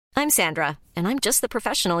I'm Sandra, and I'm just the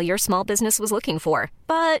professional your small business was looking for.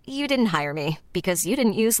 But you didn't hire me because you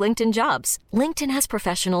didn't use LinkedIn Jobs. LinkedIn has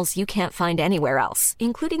professionals you can't find anywhere else,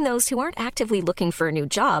 including those who aren't actively looking for a new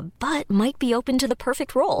job, but might be open to the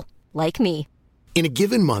perfect role, like me. In a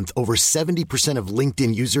given month, over 70% of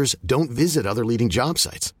LinkedIn users don't visit other leading job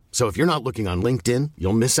sites. So if you're not looking on LinkedIn,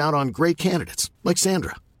 you'll miss out on great candidates like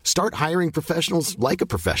Sandra. Start hiring professionals like a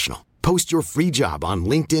professional. Post your free job on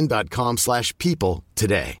linkedin.com/people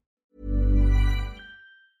today.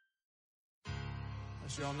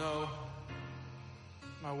 As you all know,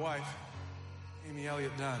 my wife, Amy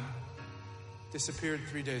Elliott Dunn, disappeared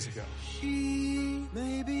 3 days ago. She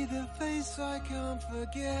may be the face I can't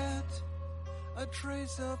forget, a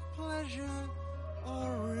trace of pleasure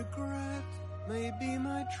or regret, may be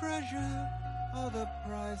my treasure or the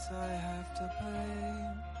price I have to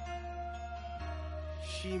pay.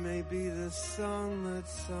 She may be the song that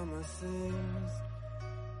summer sings,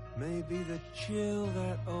 may be the chill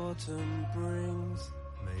that autumn brings,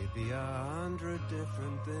 may be 100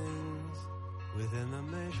 different things within the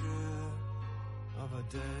measure of a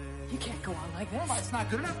day. You can't go on like this. Why, it's not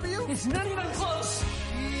good enough for you? It's not even close.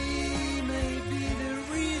 She may be the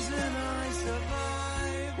reason I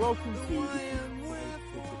survive. Welcome to the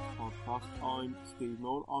podcast. I'm Steve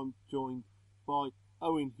Noel. I'm joined by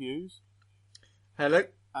Owen Hughes. Hello.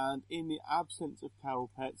 And in the absence of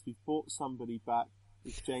Carol Petts, we brought somebody back.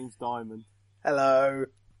 It's James Diamond. Hello.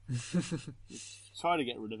 Try to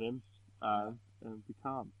get rid of him, and we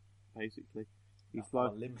can't. Basically, he's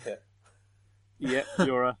like a limpet. Yeah,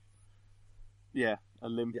 you're a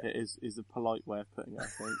limpet is a polite way of putting it, I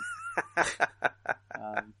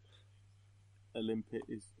think. A limpet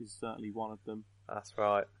is certainly one of them. That's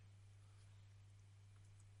right.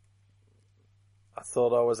 I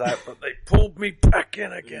thought I was out, but they pulled me back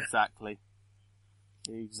in again.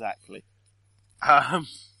 Exactly.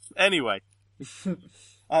 Anyway,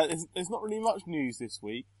 there's not really much news this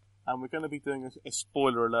week, and we're going to be doing a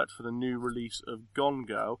spoiler alert for the new release of Gone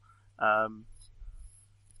Girl.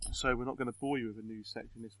 So we're not going to bore you with a news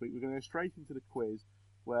section this week. We're going to go straight into the quiz,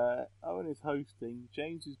 where Owen is hosting,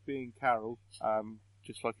 James is being Carol,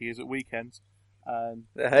 just like he is at weekends. And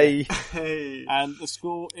Hey. And the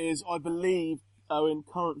score is, I believe, Owen,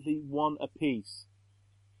 currently 1 apiece.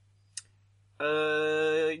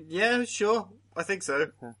 Yeah, sure. I think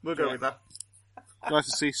so. We'll go with that. Nice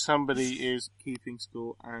to see somebody is keeping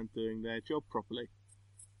score and doing their job properly.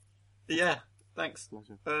 Yeah, thanks.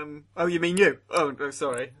 Pleasure. Oh, you mean you? Oh,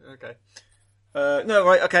 sorry. Okay. No,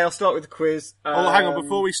 right, okay, I'll start with the quiz. Hang on,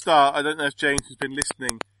 before we start, I don't know if James has been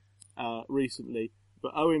listening recently,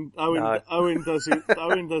 but Owen does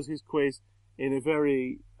his quiz in a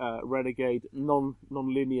very renegade,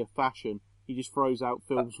 non-linear fashion. He just throws out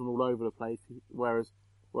films from all over the place, whereas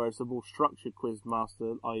the more structured quiz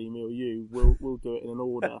master, i.e. me or you, will do it in an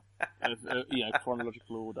order,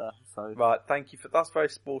 chronological order. So Right, thank you for that's very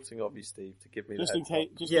sporting of you, Steve, to give me just that. in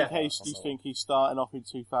case you think he's starting off in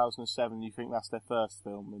 2007, you think that's their first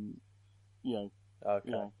film, and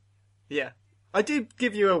Okay. Yeah. I do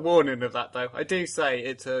give you a warning of that, though. I do say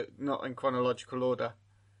it's not in chronological order.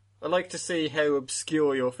 I like to see how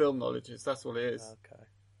obscure your film knowledge is. That's all it is. Okay.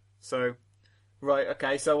 So, right,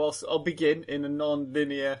 okay. So I'll begin in a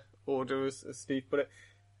non-linear order, as Steve put it.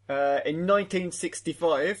 In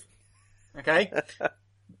 1965, okay,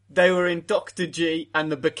 they were in Dr. G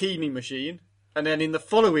and the Bikini Machine, and then in the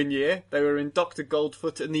following year, they were in Dr.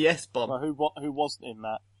 Goldfoot and the S-Bomb. Well, who wasn't in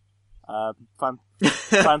that?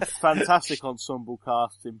 Fantastic ensemble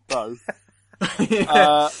cast in both.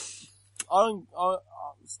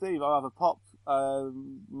 Steve, I'll have a pop.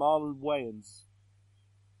 Marlon Wayans.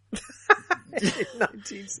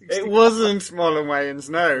 1960. It wasn't Marlon Wayans,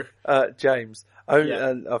 no. James,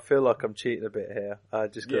 I feel like I'm cheating a bit here.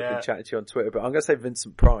 Just because I've been chatting to you on Twitter, but I'm going to say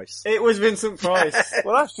Vincent Price. It was Vincent Price.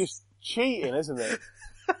 Well, that's just cheating, isn't it?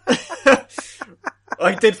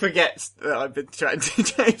 I did forget that I've been chatting to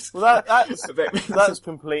James. Well, that's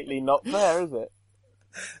completely not fair, is it?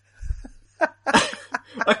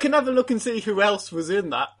 I can have a look and see who else was in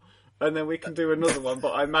that, and then we can do another one, but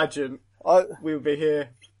I imagine we'll be here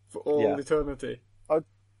for all eternity. I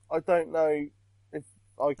don't know if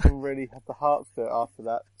I can really have the heart for it after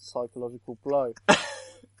that psychological blow.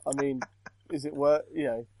 I mean, is it worth,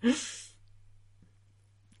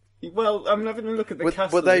 Well, I'm having a look at the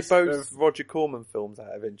cast. Were they list both Roger Corman films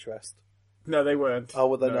out of interest? No, they weren't. Oh,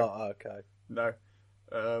 were they No. not? Oh, okay. No.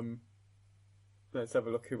 Let's have a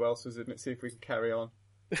look who else was in it, see if we can carry on.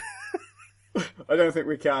 I don't think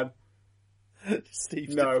we can.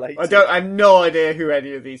 Steve's No, deflated. I have no idea who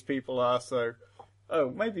any of these people are, so... Oh,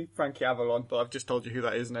 maybe Frankie Avalon, but I've just told you who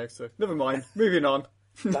that is now, so never mind. Moving on.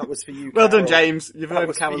 That was for you, Well Carol. done, James. You've That earned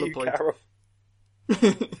was for Carol a you, point. Carol.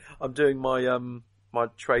 I'm doing my my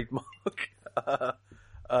trademark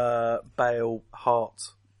Bale heart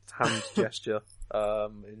hand gesture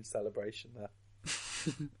in celebration there.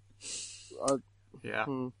 Yeah.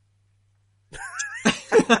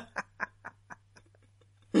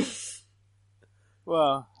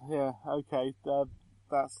 Well, yeah, okay.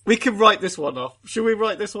 That's We can write this one off. Should we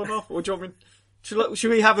write this one off? Or do you want me...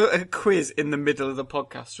 Should we have a quiz in the middle of the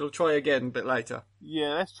podcast? We'll try again a bit later.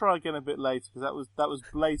 yeah. Let's try again a bit later because that was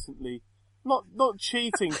blatantly not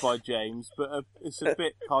cheating by James, but it's a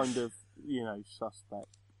bit kind of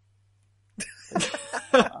suspect.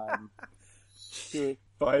 Stuart,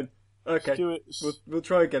 Fine. Okay. We'll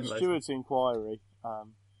try again later. Stuart's inquiry.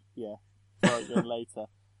 Yeah. Try again later.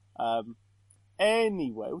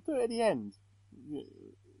 Anyway, we'll do it at the end. Do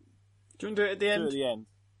you want to do it at the end? Do it at the end.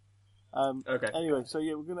 Okay. Anyway, so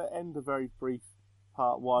yeah, we're going to end a very brief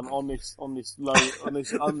part one on this underhand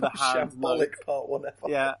Shambolic note. part one ever.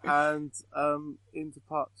 Yeah, and into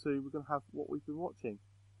part two, we're going to have what we've been watching.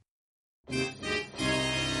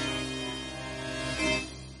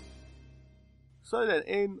 So then,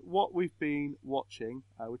 in what we've been watching,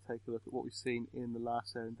 we'll take a look at what we've seen in the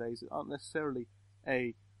last 7 days that aren't necessarily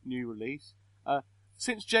a new release.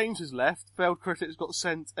 Since James has left, Failed Critics got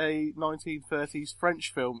sent a 1930s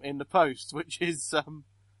French film in the post, which is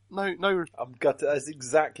no. I'm gutted. That's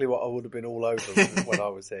exactly what I would have been all over when I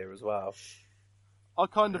was here as well. I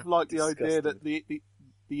kind of like the Disgusting. idea that the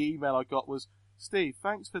email I got was, Steve,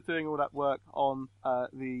 thanks for doing all that work on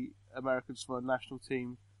the American Samoa national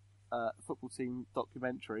team football team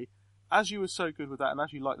documentary. As you were so good with that, and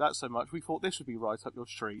as you like that so much, we thought this would be right up your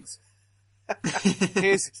street.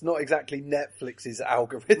 It's not exactly Netflix's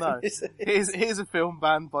algorithm, No, is it? here's a film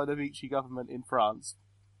banned by the Vichy government in France.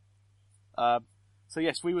 So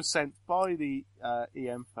yes, we were sent by the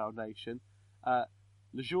EM Foundation Le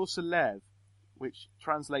Jour se lève, which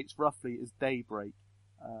translates roughly as daybreak.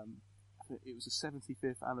 It was the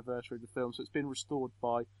 75th anniversary of the film, so it's been restored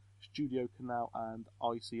by Studio Canal and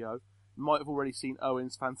ICO. You might have already seen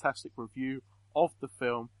Owen's fantastic review of the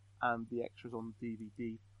film and the extras on the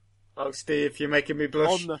DVD Oh, Steve, you're making me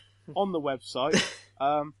blush. on the website.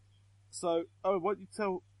 So, why don't you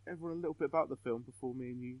tell everyone a little bit about the film before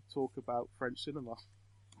me and you talk about French cinema?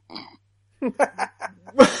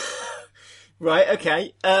 Right,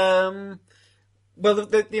 okay. Well,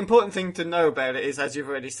 the important thing to know about it is, as you've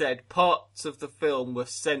already said, parts of the film were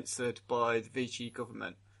censored by the Vichy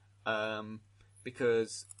government.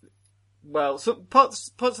 Because, well, some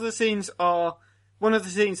parts of the scenes are... One of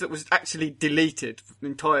the scenes that was actually deleted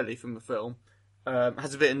entirely from the film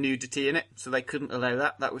has a bit of nudity in it, so they couldn't allow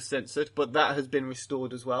that. That was censored, but that has been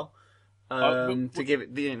restored as well. To give it,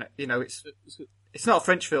 it's not a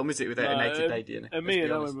French film, is it, without a native lady in it? And me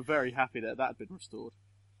and Owen were very happy that had been restored.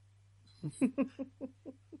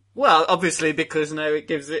 Well, obviously, because now it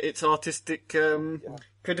gives it its artistic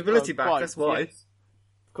credibility back. That's why. Yes.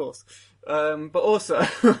 Of course. But also,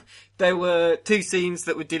 there were two scenes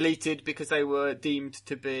that were deleted because they were deemed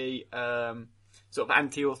to be sort of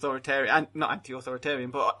anti-authoritarian, not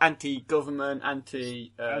anti-authoritarian, but anti-government,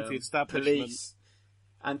 anti-establishment. Police,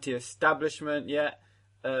 anti-establishment. Yeah.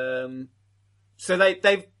 So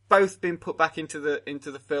they've both been put back into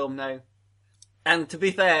the film now. And to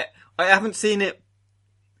be fair, I haven't seen it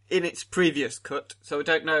in its previous cut, so I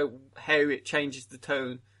don't know how it changes the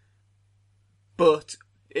tone. But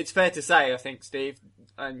it's fair to say, I think, Steve,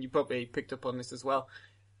 and you probably picked up on this as well,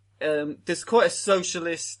 there's quite a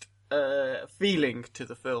socialist feeling to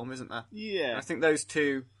the film, isn't there? Yeah. I think those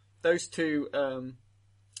two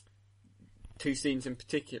scenes in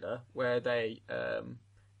particular, where they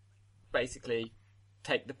basically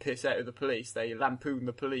take the piss out of the police, they lampoon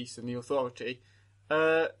the police and the authority,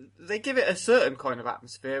 they give it a certain kind of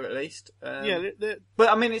atmosphere, at least. But,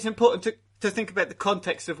 I mean, it's important to think about the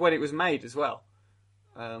context of when it was made as well.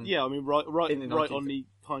 Yeah, I mean, right on the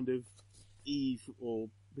kind of eve or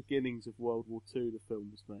beginnings of World War II, the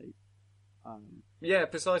film was made. Yeah,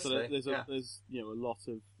 precisely. So there's a lot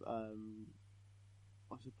of,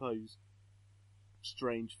 I suppose,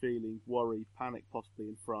 strange feeling, worry, panic, possibly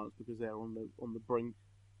in France because they're on the brink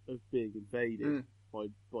of being invaded by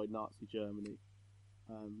Nazi Germany.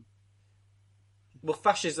 Well,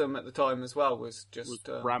 fascism at the time as well was just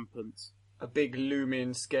rampant. A big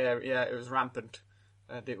looming scare. Yeah, it was rampant.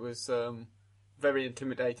 And it was very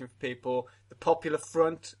intimidating for people. The Popular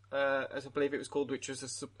Front, as I believe it was called, which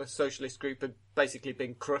was a socialist group, had basically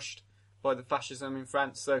been crushed by the fascism in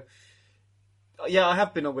France. So, yeah, I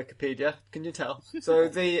have been on Wikipedia. Can you tell?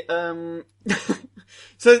 So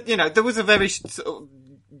so there was a very sort of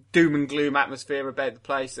doom and gloom atmosphere about the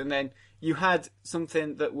place, and then you had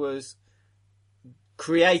something that was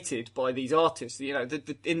created by these artists. You know,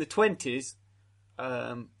 in the 20s,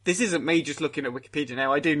 this isn't me just looking at Wikipedia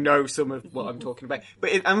now. I do know some of what I'm talking about,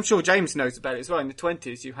 but I'm sure James knows about it as well. In the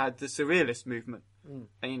 20s, you had the Surrealist movement,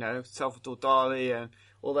 and, you know, Salvador Dali and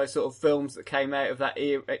all those sort of films that came out of that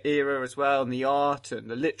era as well, and the art and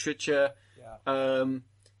the literature. Yeah.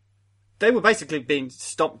 They were basically being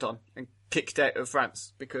stomped on and kicked out of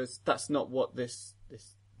France because that's not what this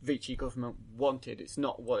Vichy government wanted. It's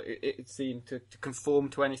not what it seemed to conform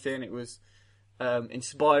to anything. It was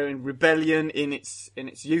inspiring rebellion in its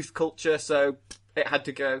youth culture, so it had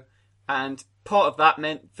to go. And part of that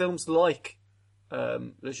meant films like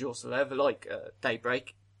Le Jour se lève, like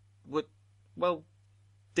Daybreak, were, well,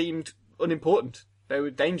 deemed unimportant. They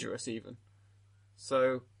were dangerous even.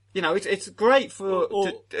 So, you know, it's great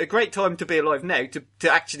a great time to be alive now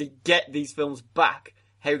to actually get these films back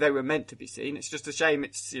how they were meant to be seen. It's just a shame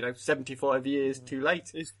it's, you know, 75 years too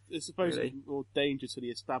late. It's supposed to be more danger to the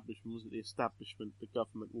establishment, wasn't it? The establishment, the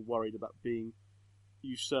government were worried about being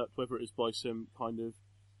usurped, whether it was by some kind of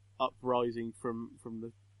uprising from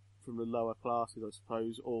the lower classes, I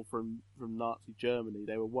suppose, or from Nazi Germany.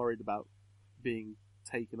 They were worried about being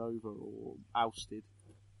taken over or ousted.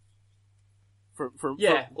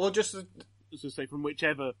 Or just to say, from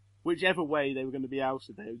whichever way they were going to be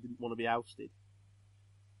ousted, they didn't want to be ousted.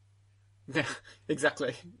 Yeah,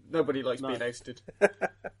 exactly. Nobody likes being ousted.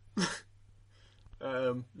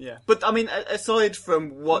 Yeah, but I mean, aside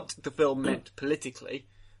from what the film meant politically,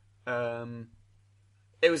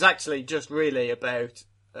 it was actually just really about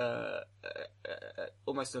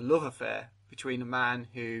almost a love affair between a man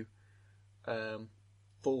who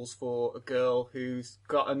falls for a girl who's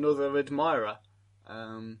got another admirer,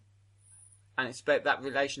 and it's about that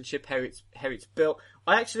relationship, how it's built.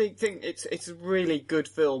 I actually think it's a really good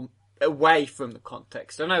film away from the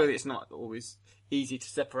context. I know it's not always easy to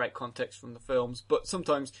separate context from the films, but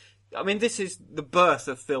sometimes, I mean, this is the birth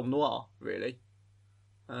of film noir, really.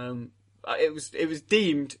 It was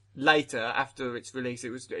deemed later, after its release, it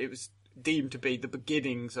was deemed to be the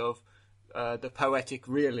beginnings of the poetic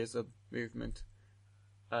realism movement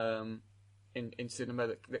in cinema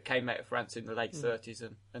that came out of France in the late 30s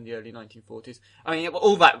and the early 1940s. I mean,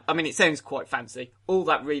 all that, I mean, it sounds quite fancy. All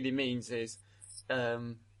that really means is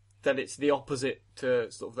that it's the opposite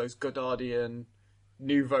to sort of those Godardian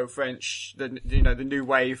nouveau French, the new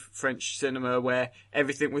wave French cinema where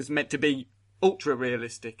everything was meant to be ultra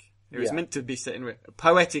realistic. It was meant to be set in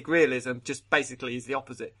poetic realism. Just basically is the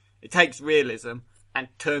opposite. It takes realism and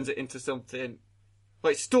turns it into something.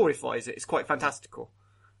 Well, it storyfies it. It's quite fantastical.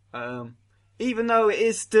 Even though it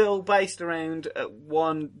is still based around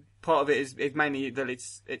one part of it is mainly that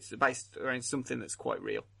it's based around something that's quite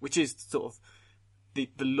real, which is sort of the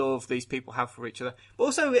love these people have for each other. But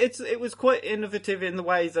also, it was quite innovative in the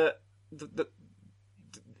way that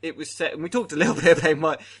it was set. And we talked a little bit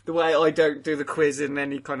about the way I don't do the quiz in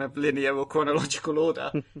any kind of linear or chronological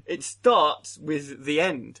order. It starts with the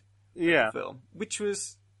end of the film, which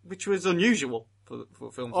was unusual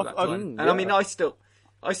for films at that time. And I mean, I still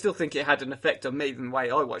think it had an effect on me than the way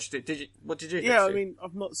I watched it. What did you think? Yeah, I mean,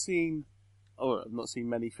 I've not seen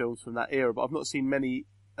many films from that era, but I've not seen many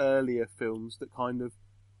earlier films that kind of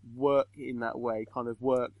work in that way, kind of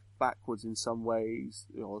work backwards in some ways,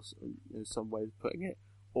 or some ways of putting it,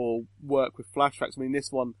 or work with flashbacks. I mean, this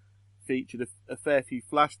one featured a fair few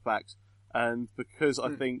flashbacks, and because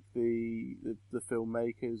I think the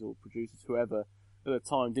filmmakers or producers, whoever at the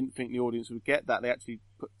time, didn't think the audience would get that, they actually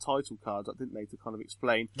put title cards up, didn't they, to kind of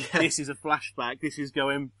explain, this is a flashback, this is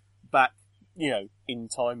going back, in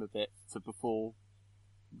time a bit to before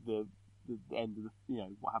the end of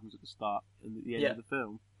what happens at the start and the end of the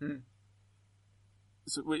film.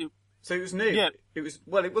 So it was new. Yeah. It was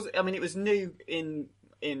new in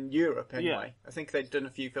Europe anyway. Yeah. I think they'd done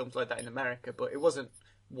a few films like that in America, but it wasn't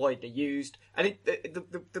widely used. And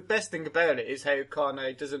the best thing about it is how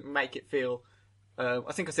Carne doesn't make it feel,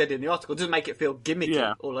 I think I said in the article, doesn't make it feel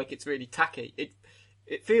gimmicky or like it's really tacky.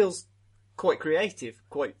 It feels quite creative,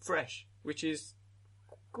 quite fresh, which is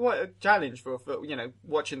quite a challenge for a film,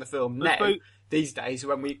 watching the film now, these days,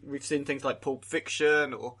 when we've seen things like Pulp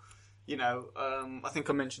Fiction or, I think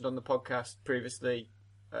I mentioned on the podcast previously,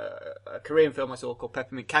 a Korean film I saw called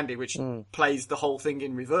Peppermint Candy, which plays the whole thing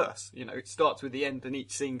in reverse. It starts with the end and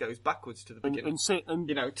each scene goes backwards to the beginning. And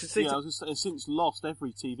since Lost,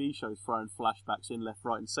 every TV show's thrown flashbacks in left,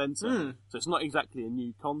 right and centre. So it's not exactly a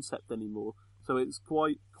new concept anymore. So it's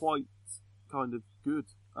quite kind of good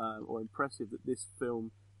or impressive that this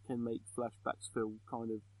film can make flashbacks feel kind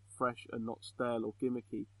of fresh and not stale or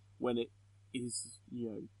gimmicky when it is,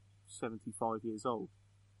 75 years old.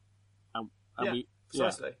 And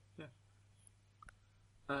Precisely. Yeah.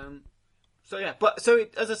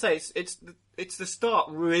 As I say, it's the start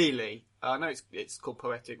really. I know it's called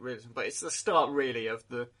poetic realism, but it's the start really of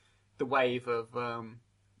the wave of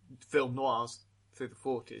film noirs through the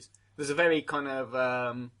 40s. There's a very kind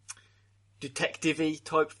of detective-y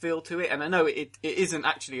type feel to it, and I know it isn't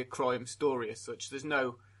actually a crime story as such. There's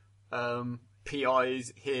no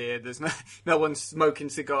PIs here. There's no one smoking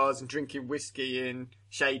cigars and drinking whiskey in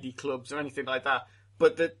shady clubs or anything like that.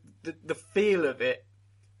 But the feel of it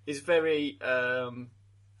is very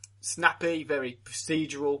snappy, very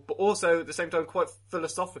procedural, but also at the same time quite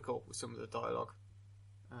philosophical with some of the dialogue.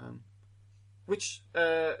 Which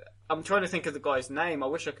I'm trying to think of the guy's name. I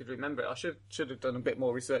wish I could remember it. I should have done a bit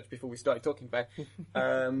more research before we started talking about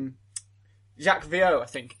it. Jacques Viau, I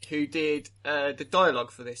think, who did the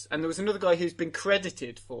dialogue for this. And there was another guy who's been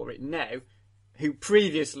credited for it now, who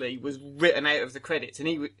previously was written out of the credits.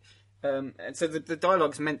 And and so the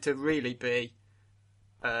dialogue's meant to really be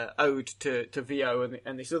ode to Viau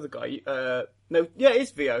and this other guy.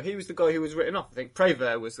 It's Viau. He was the guy who was written off. I think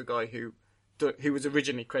Prévert was the guy who was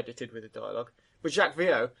originally credited with the dialogue. But Jacques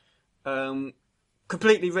Viau,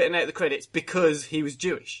 completely written out of the credits because he was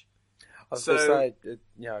Jewish. I was going to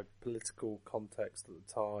say, political context at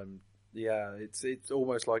the time. Yeah, it's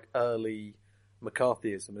almost like early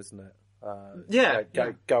McCarthyism, isn't it?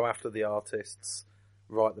 Go after the artists,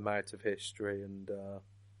 write them out of history, and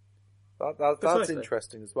that's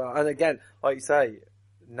interesting as well. And again, like you say,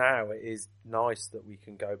 now it is nice that we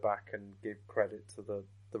can go back and give credit to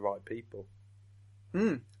the right people.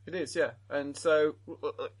 It is, yeah. And so,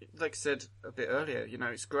 like I said a bit earlier,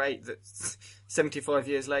 it's great that 75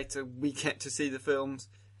 years later we get to see the films,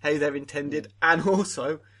 how they're intended, and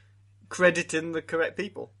also crediting the correct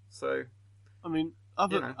people. So, I mean,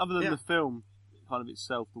 other than the film kind of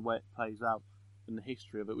itself, the way it plays out, and the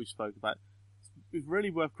history of it we spoke about, it's really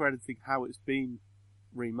worth crediting how it's been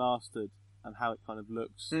remastered and how it kind of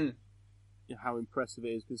looks, how impressive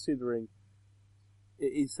it is, considering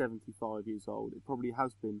it is 75 years old. It probably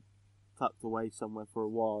has been tucked away somewhere for a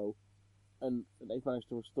while, and they've managed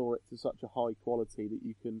to restore it to such a high quality that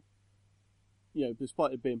you can,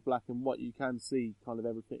 despite it being black and white, you can see kind of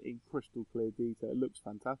everything in crystal clear detail. It looks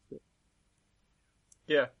fantastic.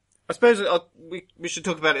 Yeah. I suppose we should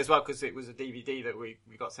talk about it as well, because it was a DVD that we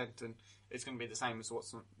got sent, and it's going to be the same as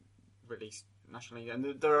what's released nationally.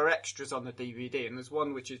 And there are extras on the DVD, and there's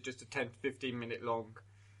one which is just a 10 to 15 minute long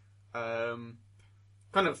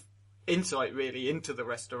kind of insight really into the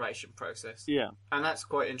restoration process. Yeah. And that's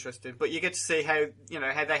quite interesting. But you get to see how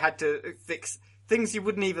they had to fix things you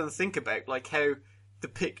wouldn't even think about, like how the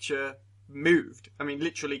picture moved. I mean,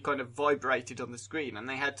 literally kind of vibrated on the screen, and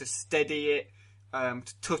they had to steady it,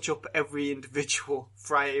 to touch up every individual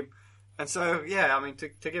frame. And so, yeah, I mean, to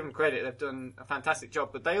give them credit, they've done a fantastic job,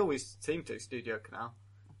 but they always seem to, Studio Canal.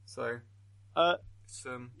 So,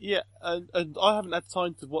 yeah, and I haven't had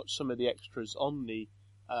time to watch some of the extras on the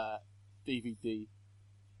DVD,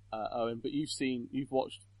 Owen, but you've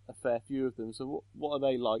watched a fair few of them. So what are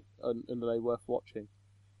they like, and are they worth watching?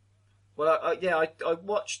 Well, I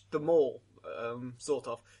watched them all, sort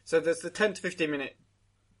of. So there's the 10 to 15 minute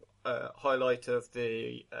highlight of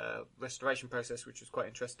the restoration process, which was quite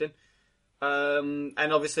interesting. And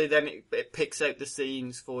obviously then it picks out the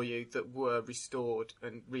scenes for you that were restored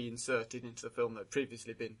and reinserted into the film that had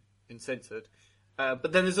previously been censored.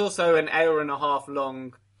 But then there's also an hour and a half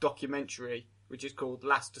long documentary, which is called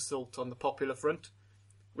Last Assault on the Popular Front,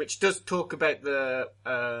 which does talk about the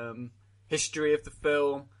history of the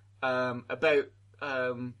film, about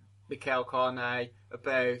Michael Carnet,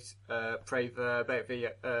 about Prévert, about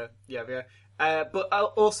Viau. But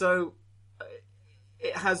also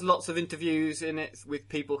it has lots of interviews in it with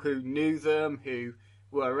people who knew them, who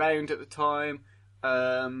were around at the time.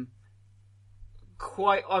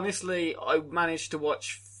 Quite honestly, I managed to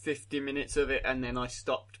watch 50 minutes of it and then I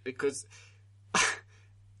stopped because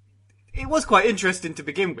it was quite interesting to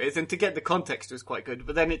begin with, and to get the context was quite good,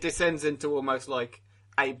 but then it descends into almost like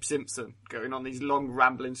Abe Simpson going on these long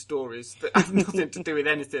rambling stories that have nothing to do with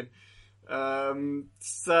anything.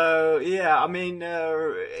 So yeah, I mean,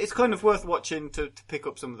 it's kind of worth watching to pick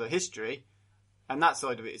up some of the history, and that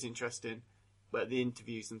side of it is interesting. But the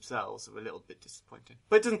interviews themselves are a little bit disappointing.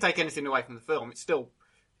 But it doesn't take anything away from the film. It's still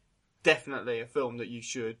definitely a film that you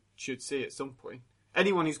should see at some point.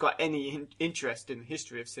 Anyone who's got any interest in the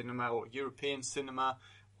history of cinema or European cinema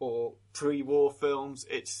or pre-war films,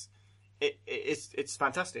 it's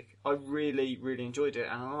fantastic. I really, really enjoyed it.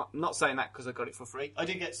 And I'm not saying that because I got it for free. I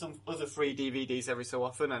do get some other free DVDs every so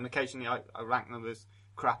often, and occasionally I rank them as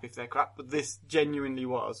crap if they're crap. But this genuinely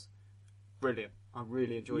was brilliant. I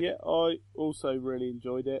really enjoyed it. Yeah, I also really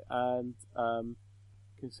enjoyed it, and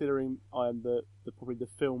considering I am probably the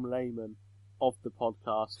film layman of the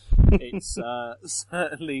podcast, it's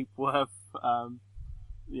certainly worth,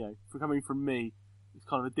 for coming from me, it's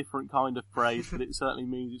kind of a different kind of praise, but it certainly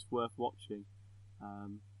means it's worth watching.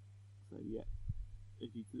 So yeah.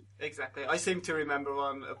 Exactly. I seem to remember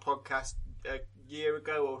on a podcast a year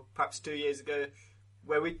ago, or perhaps 2 years ago,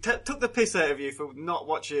 where we took the piss out of you for not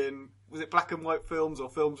watching, was it black and white films or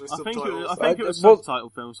films with subtitles? I think it was subtitle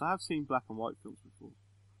films. I have seen black and white films before.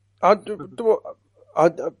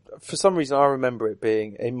 For some reason, I remember it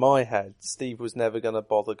being, in my head, Steve was never going to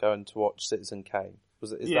bother going to watch Citizen Kane.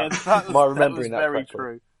 Am I remembering that very correctly?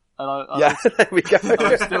 True. And there we go.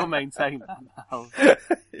 I still maintain that now.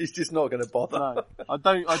 He's just not going to bother. No, I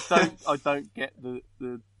don't get the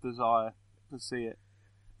desire to see it.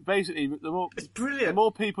 Basically, it's brilliant. The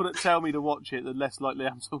more people that tell me to watch it, the less likely I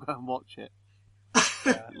am to go and watch it.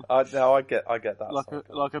 Yeah. I get that.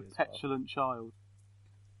 Like a petulant child.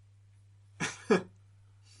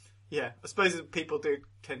 Yeah, I suppose people do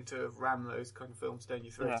tend to ram those kind of films down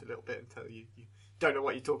your throat a little bit until you don't know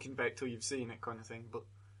what you're talking about till you've seen it, kind of thing. But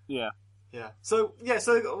yeah. So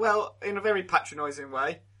well, in a very patronising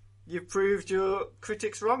way, you've proved your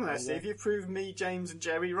critics wrong there, Steve. You've proved me, James, and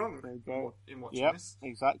Jerry wrong in watching this.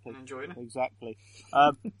 Exactly. And enjoying it. Exactly.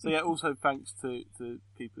 Also thanks to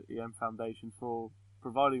people at the M Foundation for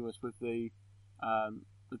providing us with the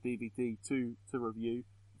DVD to review,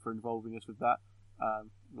 for involving us with that,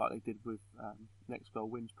 like they did with Next Goal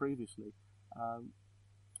Wins previously.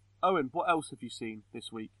 Owen, what else have you seen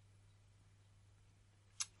this week?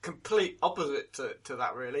 Complete opposite to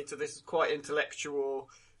that, really. To this quite intellectual,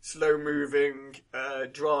 slow-moving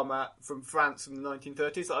drama from France from the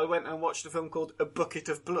 1930s. I went and watched a film called A Bucket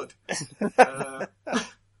of Blood.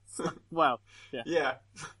 Wow. Yeah.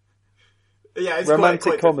 It's romantic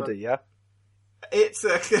quite comedy. Different. Yeah.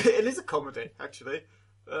 It is a comedy, actually.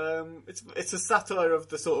 It's a satire of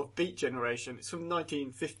the sort of Beat generation. It's from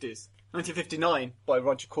 1959 by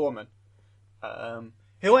Roger Corman,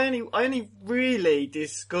 who I only really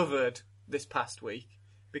discovered this past week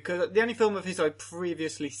because the only film of his I'd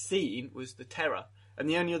previously seen was The Terror, and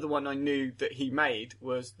the only other one I knew that he made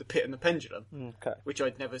was The Pit and the Pendulum, which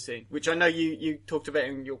I'd never seen. Which I know you talked about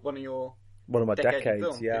in one of my decades.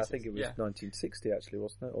 Films, I think it was 1960 actually,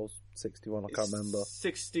 wasn't it, or 61? I can't remember.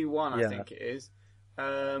 61, I think it is.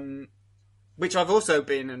 Which I've also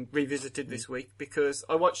been and revisited this week because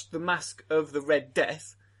I watched The Mask of the Red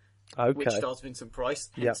Death, which stars Vincent Price,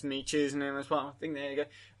 hence me choosing him as well. I think there you go.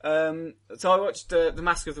 So I watched The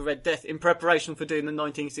Mask of the Red Death in preparation for doing the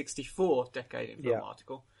 1964 Decade in Film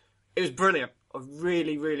article. It was brilliant. I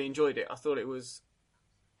really, really enjoyed it. I thought it was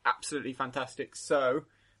absolutely fantastic. So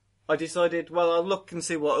I decided, well, I'll look and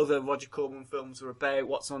see what other Roger Corman films are about,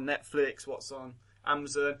 what's on Netflix, what's on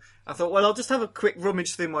Amazon. I thought, well, I'll just have a quick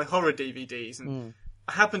rummage through my horror DVDs, and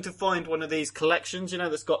I happened to find one of these collections,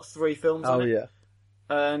 that's got 3 films on it. Oh, yeah.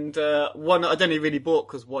 And one I'd only really bought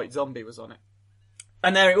because White Zombie was on it.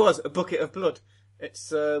 And there it was, A Bucket of Blood.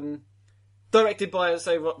 It's directed by,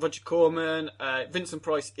 say, Roger Corman. Vincent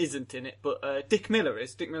Price isn't in it, but Dick Miller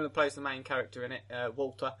is. Dick Miller plays the main character in it,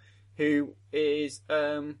 Walter, who is...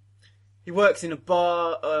 he works in a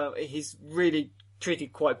bar. He's really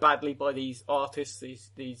treated quite badly by these artists,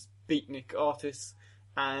 these beatnik artists,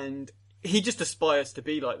 and he just aspires to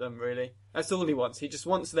be like them, really. That's all he wants. He just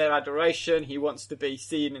wants their adoration. He wants to be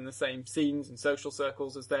seen in the same scenes and social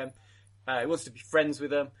circles as them. He wants to be friends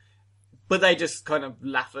with them, but they just kind of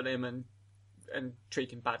laugh at him and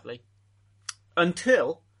treat him badly.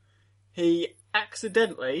 Until he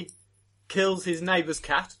accidentally kills his neighbour's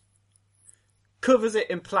cat, covers it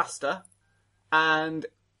in plaster, and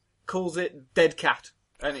calls it Dead Cat.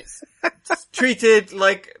 And it's treated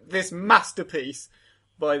like this masterpiece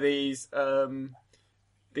by these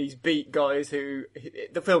beat guys who...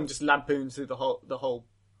 The film just lampoons through the whole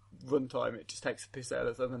runtime. It just takes a piss out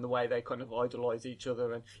of them and the way they kind of idolise each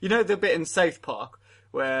other. And the bit in South Park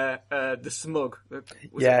where the smug...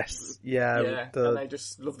 Yes, yeah. And they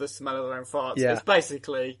just love the smell of their own farts. Yeah. It's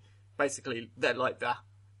basically they're like that.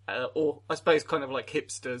 Or I suppose kind of like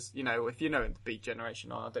hipsters, if in the Beat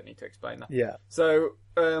generation, I don't need to explain that. Yeah. So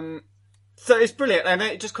it's brilliant, and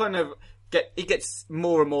it just kind of gets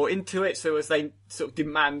more and more into it. So as they sort of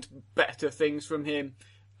demand better things from him,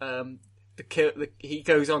 he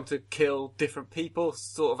goes on to kill different people,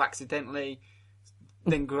 sort of accidentally.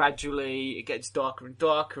 Then gradually it gets darker and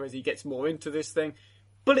darker as he gets more into this thing.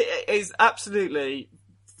 But it is absolutely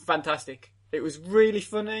fantastic. It was really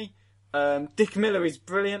funny. Dick Miller is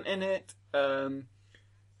brilliant in it.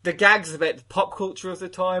 the gags about the pop culture of the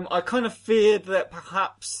time, I kind of feared that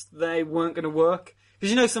perhaps they weren't going to work.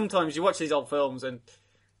 Because, sometimes you watch these old films and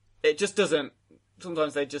it just doesn't...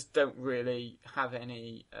 Sometimes they just don't really have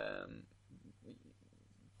any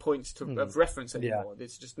points of reference anymore.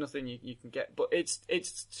 There's just nothing you can get. But it's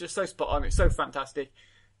just so spot on. It's so fantastic.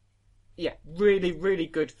 Yeah, really, really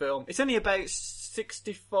good film. It's only about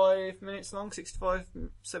 65 minutes long, 65,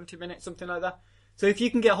 70 minutes, something like that. So if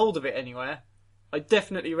you can get hold of it anywhere, I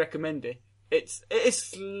definitely recommend it. It is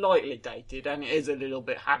slightly dated and it is a little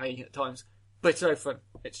bit hammy at times, but it's so fun.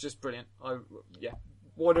 It's just brilliant.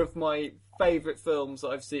 One of my favourite films that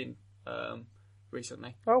I've seen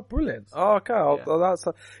recently. Oh, brilliant! Oh, okay, that's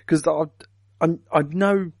because I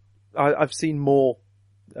know I've seen more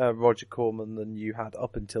Roger Corman than you had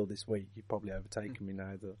up until this week. You've probably overtaken me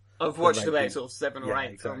now. I've watched about sort of 7 or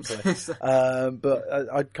 8 exactly. films.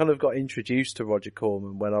 But I kind of got introduced to Roger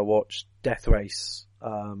Corman when I watched Death Race,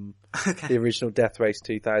 the original Death Race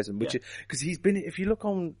 2000, which is, because he's been, if you look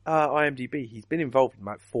on IMDb, he's been involved in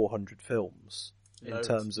about 400 films in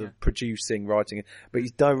terms of producing, writing, but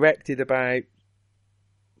he's directed about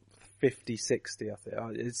 50, 60, I think.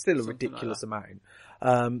 It's still a ridiculous amount.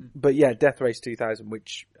 But yeah, Death Race 2000,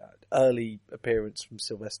 which early appearance from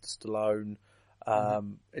Sylvester Stallone.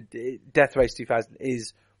 Death Race 2000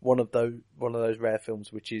 is one of those rare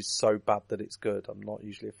films which is so bad that it's good. I'm not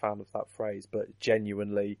usually a fan of that phrase, but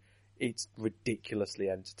genuinely, it's ridiculously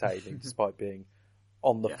entertaining, despite being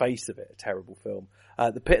on the face of it a terrible film.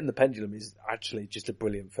 The Pit and the Pendulum is actually just a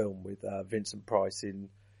brilliant film with Vincent Price in.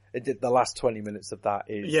 The last 20 minutes of that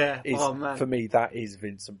is for me, that is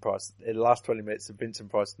Vincent Price. The last 20 minutes of Vincent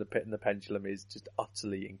Price in The Pit and the Pendulum is just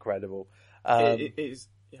utterly incredible. It is,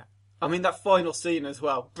 yeah. I mean, that final scene as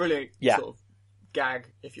well, brilliant sort of gag,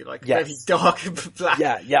 if you like. Very dark and black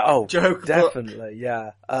joke. Definitely,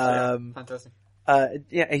 fantastic.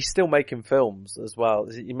 He's still making films as well.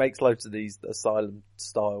 He makes loads of these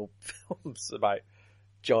asylum-style films about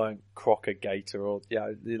giant crocker gator or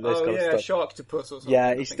those kind of stuff. Sharktopus or something.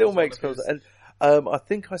 Yeah, he still makes films. And I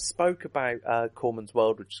think I spoke about Corman's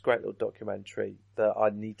World, which is a great little documentary that I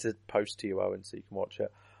need to post to you, Owen, so you can watch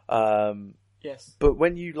it. Yes. But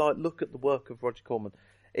when you look at the work of Roger Corman,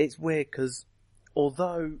 it's weird because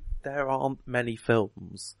although there aren't many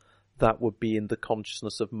films that would be in the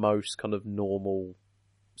consciousness of most kind of normal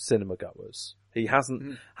cinema goers, he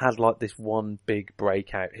hasn't had this one big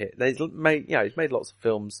breakout hit. He's made lots of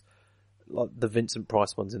films, like the Vincent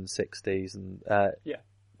Price ones in the 60s and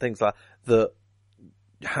things like that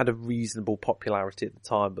had a reasonable popularity at the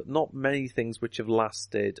time, but not many things which have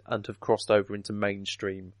lasted and have crossed over into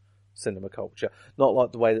mainstream cinema culture. Not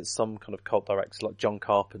like the way that some kind of cult directors like John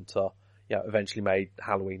Carpenter, eventually made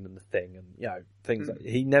Halloween and The Thing and, things like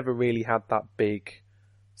he never really had that big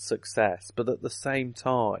success. But at the same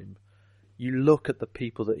time, you look at the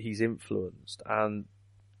people that he's influenced, and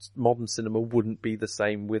modern cinema wouldn't be the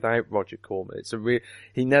same without Roger Corman.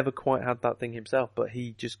 He never quite had that thing himself, but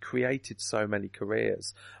he just created so many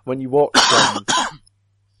careers. When you watch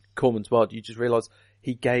Corman's World, you just realise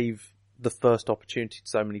he gave the first opportunity to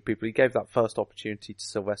so many people. He gave that first opportunity to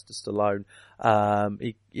Sylvester Stallone.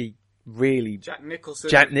 He really Jack Nicholson,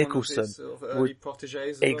 one of his sort of early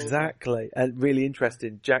proteges, exactly, and really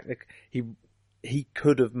interesting. He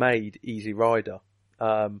could have made Easy Rider,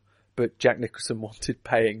 but Jack Nicholson wanted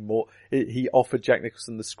paying more. He offered Jack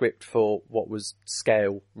Nicholson the script for what was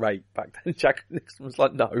scale rate back then. Jack Nicholson was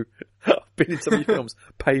like, "No, I've been in so many films,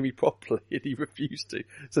 pay me properly," and he refused to.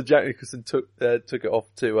 So Jack Nicholson took it off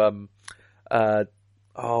to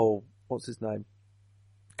what's his name?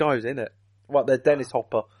 Guy who's in it. Well, they're Dennis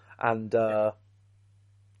Hopper and I've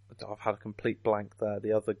had a complete blank there.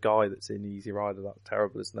 The other guy that's in Easy Rider, that's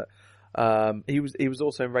terrible, isn't it? He was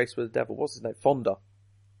also in Race with the Devil. What's his name?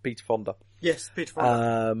 Peter Fonda. Yes, Peter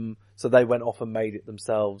Fonda. So they went off and made it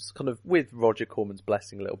themselves, kind of with Roger Corman's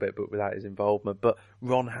blessing a little bit, but without his involvement. But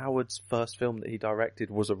Ron Howard's first film that he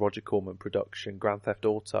directed was a Roger Corman production, Grand Theft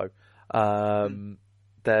Auto.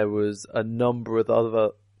 There was a number of other,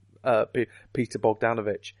 Peter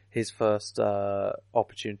Bogdanovich, his first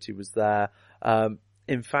opportunity was there.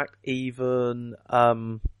 In fact, even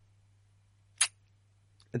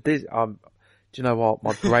do you know what?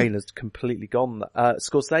 My brain has completely gone.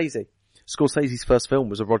 Scorsese. Scorsese's first film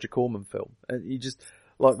was a Roger Corman film, and you just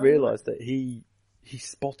realise that he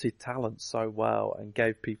spotted talent so well and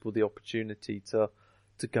gave people the opportunity to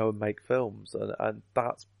go and make films, and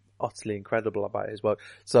that's utterly incredible about his work.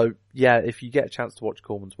 So yeah, if you get a chance to watch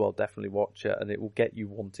Corman's World, definitely watch it, and it will get you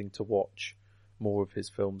wanting to watch more of his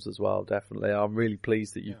films as well. Definitely, I'm really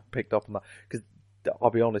pleased that you picked up on that, because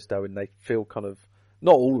I'll be honest, Owen, they feel kind of,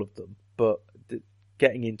 not all of them, but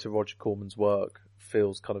getting into Roger Corman's work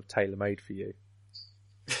feels kind of tailor-made for you.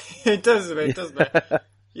 It does, doesn't it?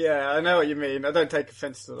 Yeah, I know what you mean. I don't take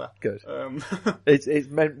offence to that. Good. It's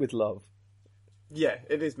meant with love. Yeah,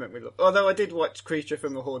 it is meant with love. Although I did watch Creature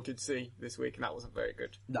from the Haunted Sea this week, and that wasn't very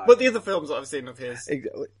good. No. But the other films that I've seen of his... If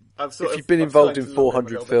you've been involved in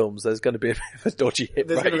 400 films, there's going to be a bit of a dodgy hit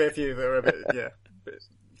There's rate. going to be a few that are a bit, a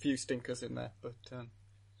few stinkers in there. But,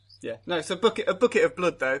 yeah. No, so A Bucket of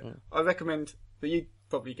Blood, though, I recommend that you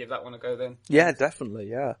probably give that one a go then. Yeah, definitely,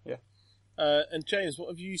 yeah. And James, what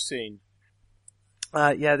have you seen?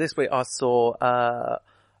 This week I saw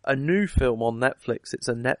a new film on Netflix. It's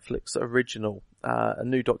a Netflix original, a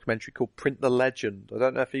new documentary called Print the Legend. I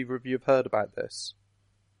don't know if either of you have heard about this.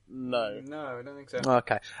 No, I don't think so.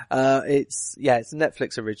 Okay, it's a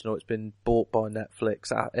Netflix original. It's been bought by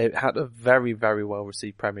Netflix. It had a very, very well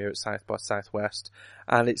received premiere at South by Southwest,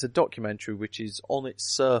 and it's a documentary which is on its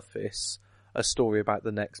surface a story about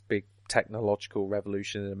the next big technological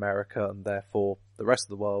revolution in America and therefore the rest of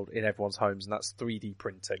the world in everyone's homes, and that's 3D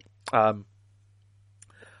printing.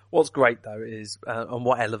 What's great though is, and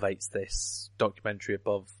what elevates this documentary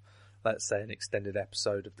above, let's say, an extended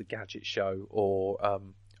episode of The Gadget Show or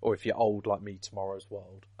if you're old like me, Tomorrow's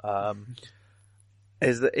World,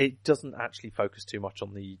 is that it doesn't actually focus too much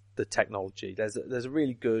on the technology. There's a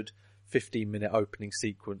really good 15-minute opening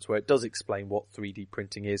sequence where it does explain what 3D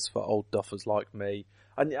printing is for old duffers like me.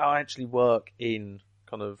 And I actually work in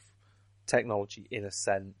kind of technology in a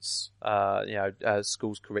sense,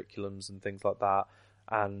 schools curriculums and things like that.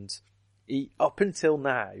 And up until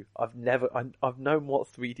now, I've known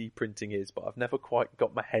what 3D printing is, but I've never quite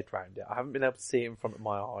got my head around it. I haven't been able to see it in front of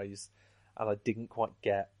my eyes, and I didn't quite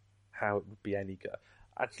get how it would be any good.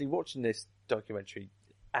 Actually, watching this documentary,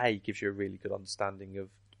 A, gives you a really good understanding of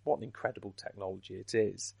what an incredible technology it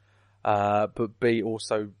is, but B,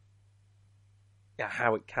 also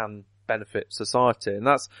how it can benefit society, and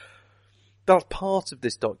that's part of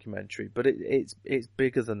this documentary. But it's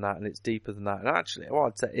bigger than that, and it's deeper than that. And actually,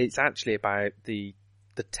 I'd say it's actually about the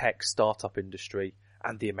tech startup industry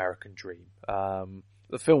and the American dream.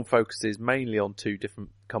 The film focuses mainly on two different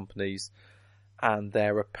companies and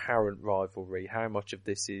their apparent rivalry. How much of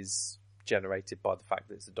this is generated by the fact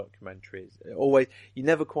that it's a documentary? You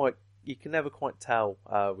can never quite tell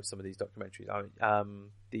with some of these documentaries.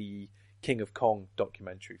 The King of Kong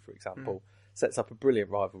documentary, for example, sets up a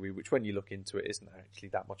brilliant rivalry, which when you look into it isn't actually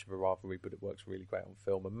that much of a rivalry, but it works really great on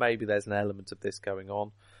film, and maybe there's an element of this going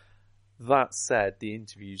on. That said, the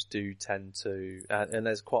interviews do tend to, and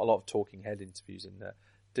there's quite a lot of talking head interviews in there,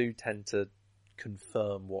 do tend to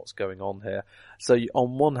confirm what's going on here. So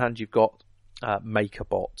on one hand, you've got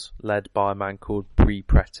MakerBot, led by a man called Bree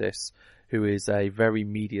Prentice, who is a very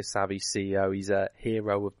media-savvy CEO. He's a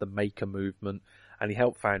hero of the maker movement, and he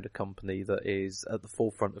helped found a company that is at the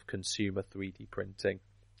forefront of consumer 3D printing.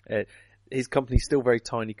 His company's still very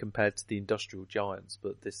tiny compared to the industrial giants,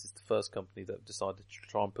 but this is the first company that decided to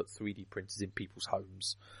try and put 3D printers in people's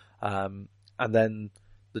homes. And then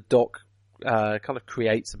the doc kind of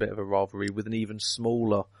creates a bit of a rivalry with an even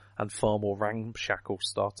smaller and far more ramshackle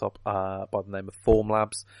startup by the name of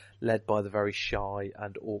Formlabs, led by the very shy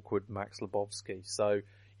and awkward Max Lebowski. So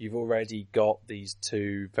you've already got these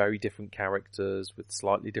two very different characters with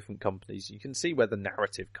slightly different companies. You can see where the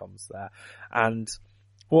narrative comes there. And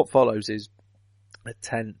what follows is a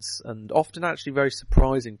tense and often actually very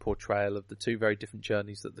surprising portrayal of the two very different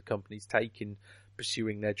journeys that the companies take in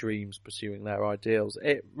pursuing their dreams, pursuing their ideals.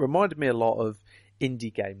 It reminded me a lot of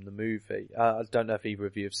Indie Game, the movie. I don't know if either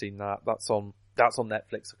of you have seen that. That's on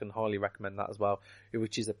Netflix. I can highly recommend that as well,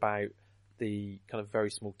 which is about the kind of very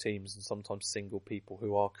small teams and sometimes single people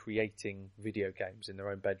who are creating video games in their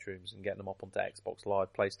own bedrooms and getting them up onto Xbox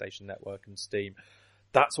Live, PlayStation Network and Steam.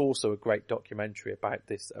 That's also a great documentary about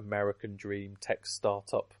this American dream tech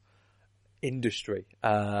startup industry.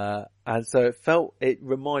 And so it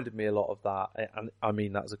reminded me a lot of that. And I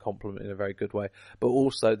mean that as a compliment in a very good way. But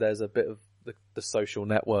also there's a bit of the social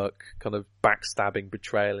network kind of backstabbing,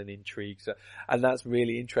 betrayal and intrigue. And that's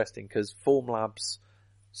really interesting because Formlabs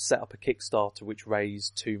set up a Kickstarter which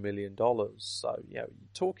raised $2 million. So, you're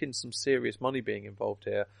talking some serious money being involved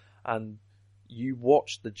here. And you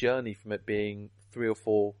watch the journey from it being 3 or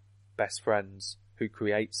 4 best friends who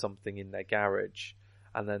create something in their garage,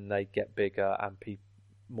 and then they get bigger and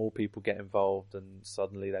more people get involved, and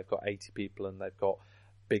suddenly they've got 80 people and they've got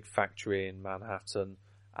big factory in Manhattan,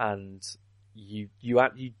 and you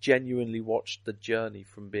genuinely watch the journey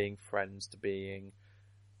from being friends to being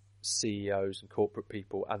CEOs and corporate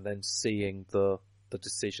people, and then seeing the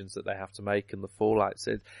decisions that they have to make and the fallout.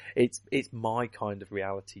 So it's my kind of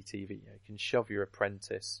reality TV. You can shove your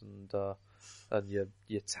apprentice and and your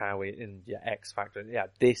Towie and your X Factor. Yeah,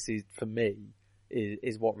 this is, for me,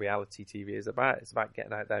 is what reality TV is about. It's about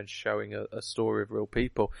getting out there and showing a story of real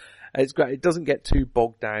people. And it's great. It doesn't get too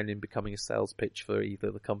bogged down in becoming a sales pitch for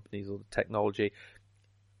either the companies or the technology.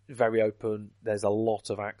 Very open. There's a lot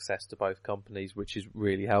of access to both companies, which is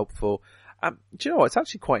really helpful. Do you know what? It's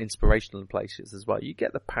actually quite inspirational in places as well. You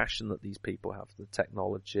get the passion that these people have for the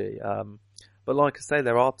technology. But like I say,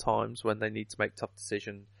 there are times when they need to make tough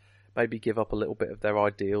decisions, maybe give up a little bit of their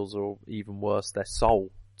ideals or even worse, their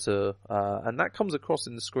soul to, and that comes across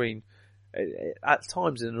in the screen at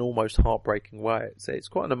times in an almost heartbreaking way. It's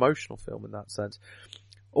quite an emotional film in that sense.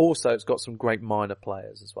 Also, it's got some great minor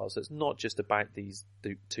players as well. So it's not just about these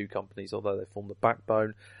two companies, although they form the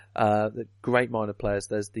backbone. The great minor players.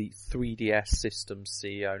 There's the 3DS Systems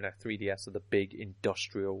CEO. Now, 3DS are the big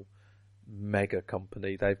industrial mega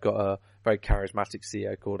company. They've got a very charismatic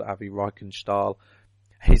CEO called Avi Reichenstahl.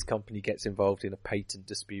 His company gets involved in a patent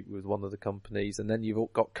dispute with one of the companies. And then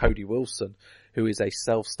you've got Cody Wilson, who is a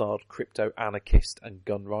self-styled crypto anarchist and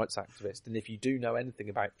gun rights activist. And if you do know anything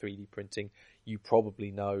about 3D printing, you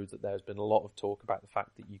probably know that there's been a lot of talk about the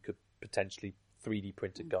fact that you could potentially 3D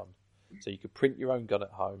print a gun. So you could print your own gun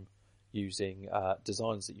at home using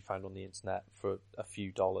designs that you found on the internet for a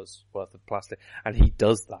few dollars worth of plastic. And he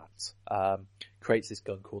does that. Creates this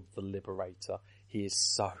gun called the Liberator. He is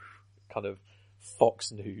so kind of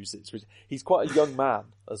Fox News. He's quite a young man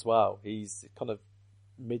as well. He's kind of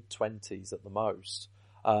mid-20s at the most.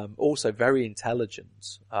 Also very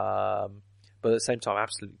intelligent, but at the same time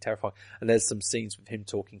absolutely terrifying. And there's some scenes with him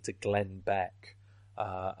talking to Glenn Beck,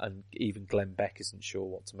 and even Glenn Beck isn't sure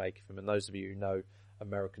what to make of him. And those of you who know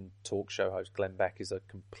American talk show host Glenn Beck is a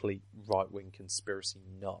complete right-wing conspiracy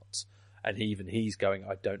nut. And he's going,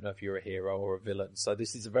 I don't know if you're a hero or a villain. So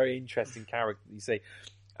this is a very interesting character you see.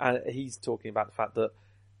 And he's talking about the fact that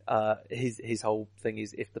his whole thing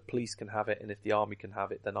is if the police can have it and if the army can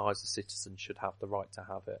have it, then I as a citizen should have the right to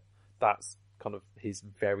have it. That's kind of his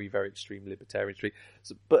very, very extreme libertarian streak.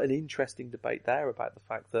 So, but an interesting debate there about the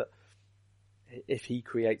fact that if he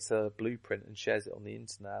creates a blueprint and shares it on the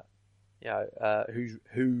internet,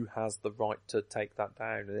 who has the right to take that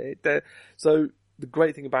down? So the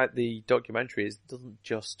great thing about the documentary is it doesn't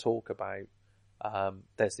just talk about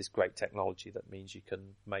there's this great technology that means you can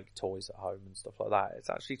make toys at home and stuff like that. It's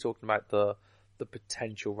actually talking about the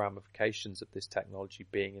potential ramifications of this technology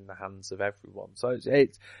being in the hands of everyone. So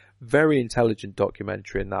it's very intelligent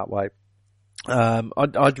documentary in that way.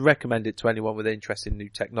 I'd recommend it to anyone with interest in new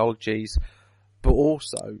technologies, but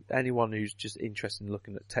also anyone who's just interested in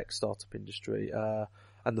looking at tech startup industry,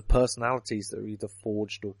 and the personalities that are either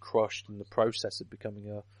forged or crushed in the process of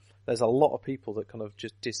becoming there's a lot of people that kind of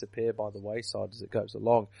just disappear by the wayside as it goes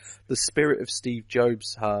along. The spirit of Steve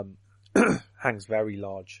Jobs hangs very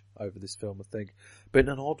large over this film, I think, but in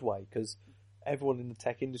an odd way, because everyone in the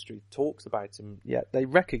tech industry talks about him, yet they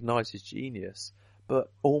recognise his genius,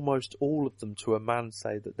 but almost all of them to a man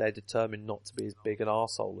say that they're determined not to be as big an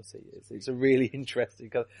arsehole as he is. It's a really interesting,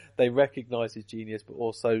 because they recognise his genius, but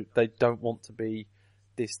also they don't want to be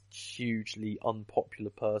this hugely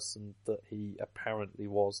unpopular person that he apparently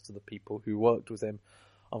was to the people who worked with him.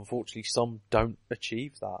 Unfortunately, some don't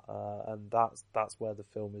achieve that, and that's where the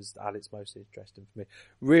film is at its most interesting for me.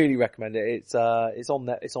 Really recommend it. It's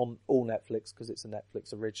on all Netflix because it's a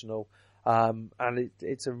Netflix original, and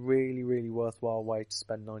it's a really, really worthwhile way to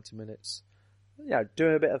spend 90 minutes,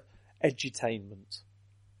 doing a bit of edutainment.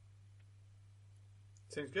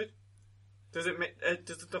 Seems good. Does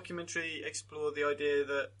the documentary explore the idea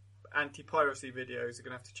that anti-piracy videos are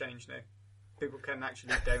going to have to change now? People can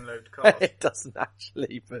actually download cars. It doesn't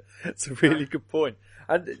actually, but it's a really good point.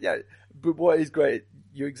 And but what is great,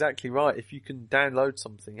 you're exactly right. If you can download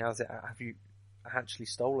something, have you actually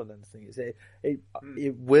stolen anything?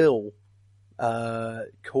 It will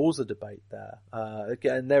cause a debate there.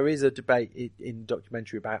 Again, there is a debate in the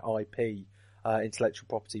documentary about IP. Intellectual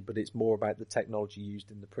property, but it's more about the technology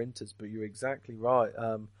used in the printers. But you're exactly right.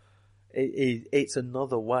 It's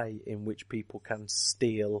another way in which people can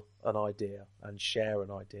steal an idea and share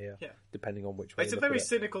an idea, depending on which way. It's a very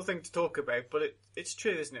cynical thing to talk about, but it's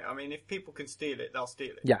true, isn't it? I mean, if people can steal it, they'll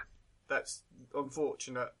steal it. Yeah, that's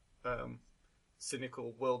unfortunate,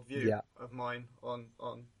 cynical worldview of mine on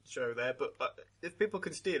show there. But if people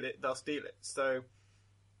can steal it, they'll steal it. So.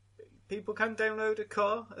 People can download a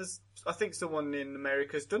car, as I think someone in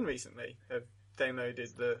America has done recently, have downloaded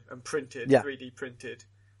and printed, 3D printed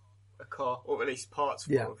a car, or at least parts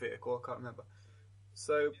for a vehicle, I can't remember.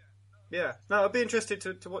 So, no, I'd be interested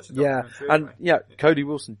to watch the documentary. And Cody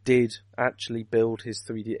Wilson did actually build his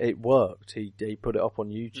 3D, it worked, he put it up on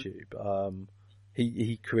YouTube,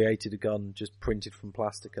 he created a gun just printed from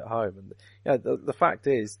plastic at home. And the fact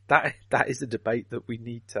is that is a debate that we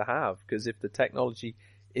need to have, because if the technology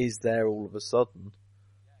is there all of a sudden,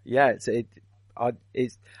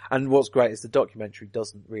 and what's great is the documentary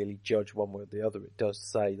doesn't really judge one way or the other. It does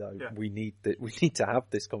say though we need to have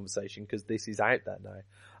this conversation because this is out there now,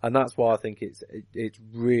 and that's why I think it's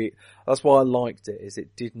really, that's why I liked it. Is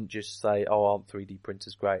it didn't just say, oh, aren't 3D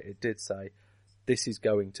printers great? It did say this is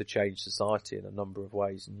going to change society in a number of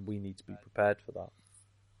ways, and we need to be prepared for that.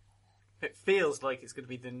 It feels like it's going to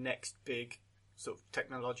be the next big sort of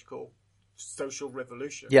technological social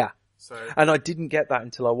revolution. Yeah. So, and I didn't get that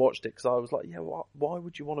until I watched it, because I was like, why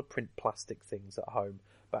would you want to print plastic things at home?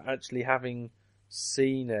 But actually having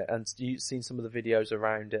seen it and seen some of the videos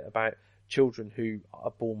around it about children who are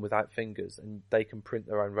born without fingers and they can print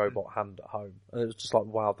their own robot hand at home. And it was just like,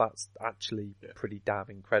 wow, that's actually pretty damn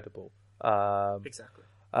incredible. Exactly.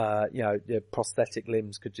 Prosthetic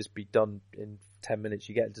limbs could just be done in 10 minutes.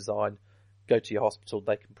 You get a design, go to your hospital,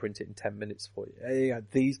 they can print it in 10 minutes for you.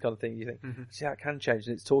 These kind of things, you think, it can change.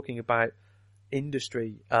 And it's talking about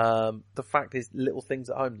industry. The fact is, little things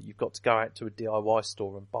at home that you've got to go out to a DIY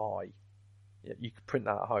store and buy. You could print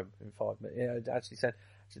that at home in 5 minutes. It actually said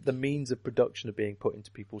the means of production are being put into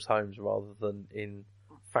people's homes rather than in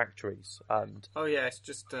factories. And it's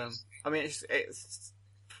just,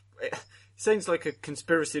 it seems like a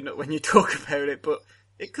conspiracy when you talk about it, but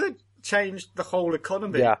it could change the whole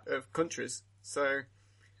economy of countries. So,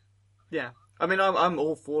 I'm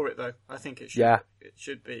all for it though. I think it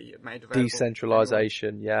should be made available.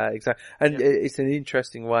 Decentralization, exactly. And it's an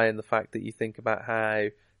interesting way in the fact that you think about how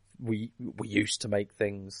we used to make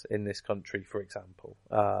things in this country, for example,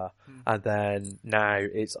 and then now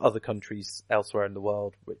it's other countries elsewhere in the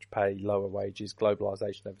world which pay lower wages,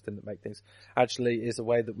 globalization, everything that make things. Actually, is a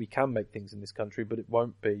way that we can make things in this country, but it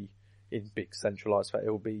won't be in big centralized.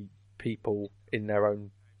 It will be people in their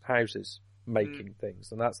own houses making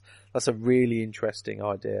things, and that's a really interesting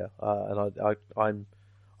idea, and I'm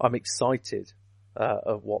excited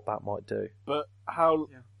of what that might do. But how?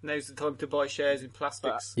 Now's the time to buy shares in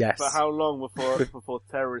plastics. Yes. But how long before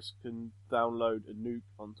terrorists can download a nuke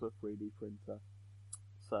onto a 3D printer?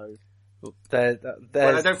 So. Well,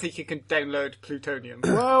 I don't think you can download plutonium.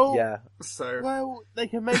 Well, So. Well, they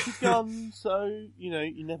can make a gun, so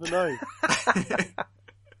you never know.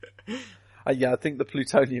 I think the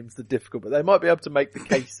plutonium's the difficult, but they might be able to make the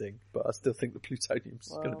casing. But I still think the plutonium's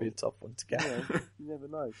going to be a tough one to get. You never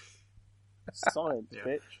know. Science,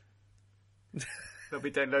 bitch. They'll be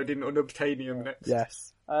downloading unobtainium next.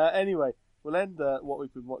 Yes. Anyway, we'll end what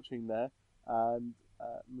we've been watching there and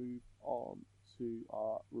move on to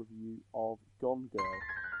our review of Gone Girl.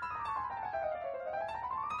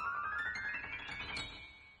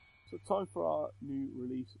 So time for our new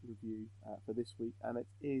release review for this week, and it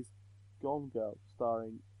is Gone Girl,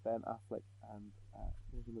 starring Ben Affleck and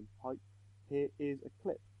Rosamund Pike. Here is a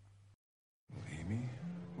clip. Amy,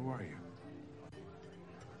 who are you?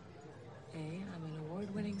 A, I'm an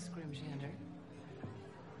award-winning scrimshander.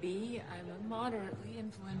 B, I'm a moderately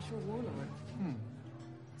influential warlord.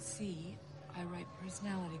 C, I write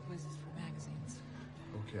personality quizzes for magazines.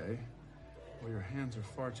 Okay. Well, your hands are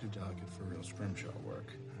far too delicate for real scrimshaw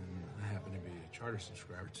work. And I happen to be a charter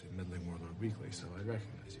subscriber to Middling Warlord Weekly, so I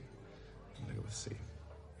recognize you. I'm gonna go with C.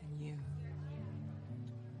 And you?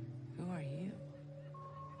 Who are you?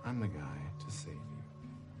 I'm the guy to save you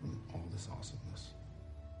from all this awesomeness.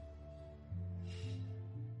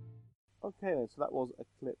 Okay then, so that was a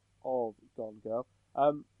clip of Gone Girl.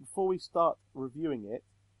 Before we start reviewing it,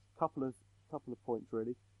 couple of points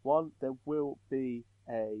really. One, there will be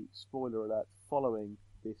a spoiler alert following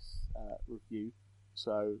this review,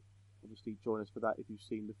 so obviously join us for that if you've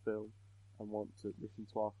seen the film and want to listen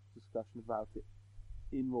to our discussion about it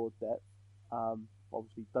in more depth.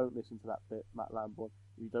 Obviously don't listen to that bit, Matt Lamborn,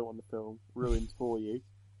 if you don't want the film ruined for you.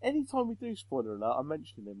 Anytime we do spoiler alert, I'm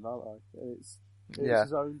mentioning him, aren't I? It's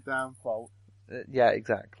his own damn fault. Yeah,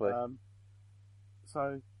 exactly.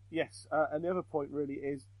 So, yes, and the other point really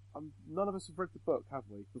is, none of us have read the book, have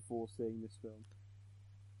we, before seeing this film?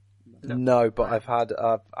 No, but I've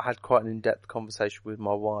had quite an in-depth conversation with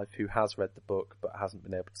my wife who has read the book but hasn't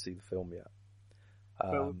been able to see the film yet.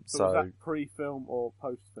 So was that pre-film or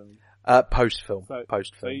post-film? Post-film.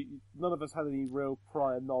 So none of us had any real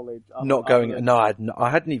prior knowledge. I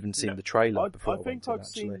hadn't even seen the trailer before. I think I'd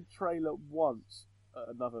seen the trailer once.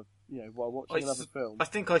 While watching another film. I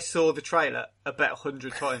think I saw the trailer about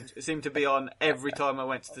 100 times. It seemed to be on every time I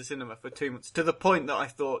went to the cinema for 2 months, to the point that I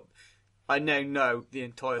thought I now know the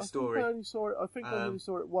entire story. I only saw it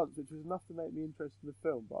once, which was enough to make me interested in the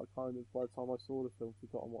film. But I kind of, by the time I saw the film,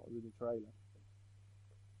 forgotten what was in the trailer.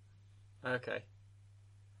 Okay.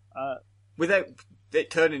 Without it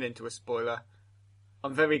turning into a spoiler,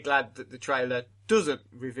 I'm very glad that the trailer doesn't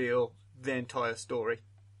reveal the entire story.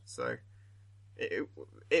 So,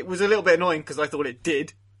 it was a little bit annoying because I thought it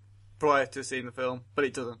did prior to seeing the film, but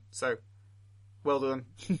it doesn't. So, well done,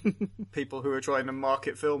 people who are trying to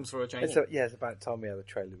market films for a change. It's about time we had a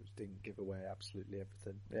trailer which didn't give away absolutely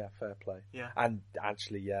everything. Yeah, fair play. Yeah. And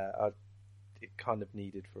actually, it kind of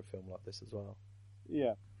needed for a film like this as well.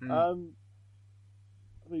 Yeah. I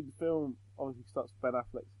mean, the film obviously starts with Ben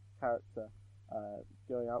Affleck's character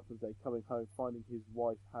going out for the day, coming home, finding his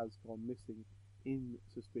wife has gone missing in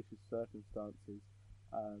suspicious circumstances.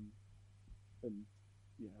 And,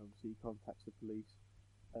 obviously he contacts the police,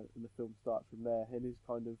 and the film starts from there, and is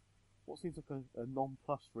kind of what seems like a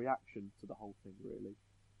nonplussed reaction to the whole thing, really.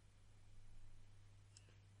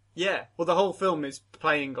 Yeah, well, the whole film is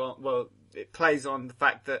it plays on the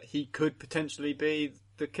fact that he could potentially be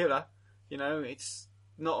the killer. It's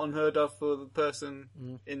not unheard of for the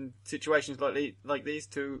person in situations like these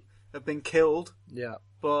to have been killed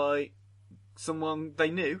by someone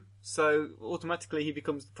they knew. So automatically he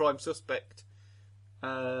becomes the prime suspect.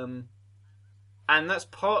 And that's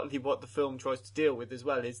partly what the film tries to deal with as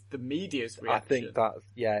well, is the media's reaction. I think that,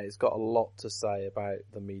 it's got a lot to say about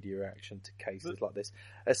the media reaction to cases like this,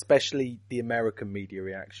 especially the American media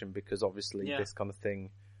reaction, because obviously this kind of thing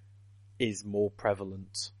is more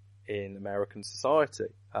prevalent in American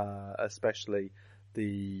society, especially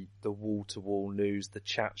the wall-to-wall news, the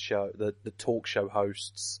chat show, the talk show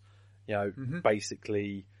hosts.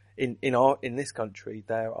 Basically, in this country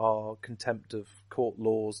there are contempt of court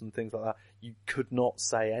laws and things like that. You could not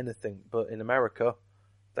say anything, but in America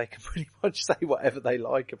they can pretty much say whatever they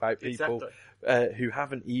like about people who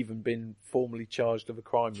haven't even been formally charged of a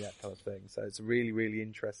crime yet, kind of thing. So it's a really, really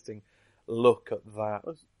interesting look at that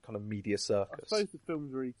kind of media circus. I suppose the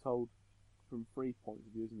film's really told from three points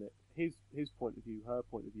of view, isn't it? His point of view, her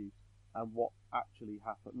point of view, and what actually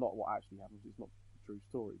happened. Not what actually happened, it's not a true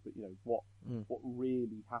story, but what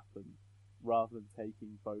really happened, rather than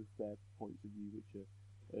taking both their points of view, which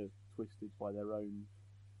are twisted by their own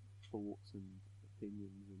thoughts and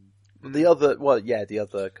opinions. And the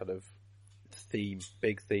other kind of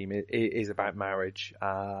big theme is about marriage,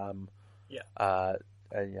 and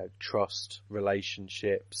trust,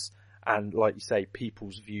 relationships, and like you say,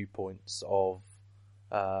 people's viewpoints of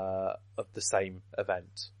the same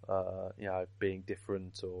event, being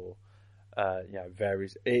different or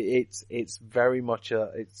varies. It's very much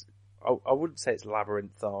I wouldn't say it's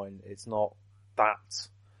labyrinthine. It's not that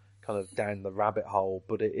kind of down the rabbit hole,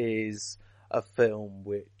 but it is a film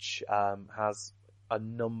which has a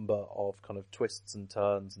number of kind of twists and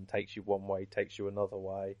turns and takes you one way, takes you another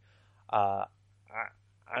way.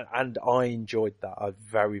 And I enjoyed that. I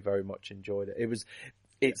very, very much enjoyed it.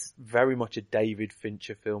 It's very much a David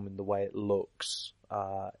Fincher film in the way it looks,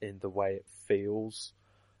 in the way it feels.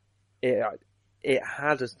 It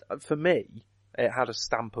had for me, it had a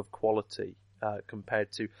stamp of quality,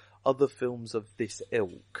 compared to other films of this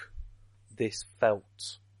ilk. This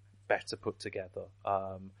felt better put together.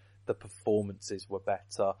 The performances were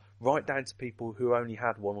better, right down to people who only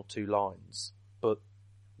had one or two lines, but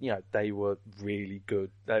they were really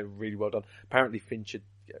good. They were really well done. Apparently Fincher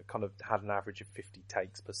kind of had an average of 50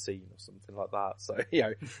 takes per scene or something like that. So,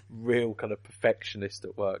 real kind of perfectionist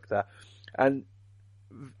at work there. And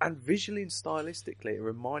visually and stylistically, it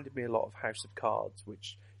reminded me a lot of House of Cards,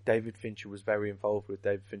 which David Fincher was very involved with.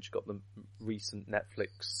 David Fincher got the recent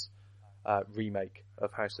Netflix remake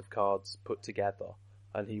of House of Cards put together,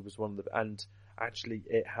 and he was one of the... And actually,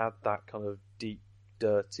 it had that kind of deep,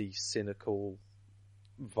 dirty, cynical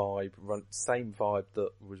vibe, same vibe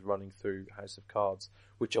that was running through House of Cards,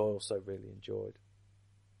 which I also really enjoyed.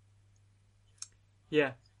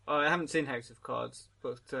 Yeah, I haven't seen House of Cards,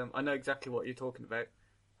 but I know exactly what you're talking about.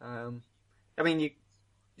 I mean,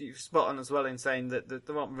 you're spot on as well in saying that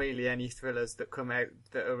there aren't really any thrillers that come out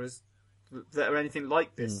that are anything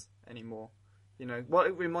like this anymore. What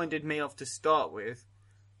it reminded me of to start with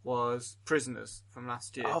was Prisoners from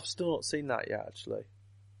last year. I've still not seen that yet, actually.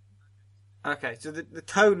 Okay, so the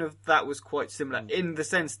tone of that was quite similar in the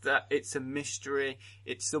sense that it's a mystery.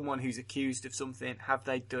 It's someone who's accused of something. Have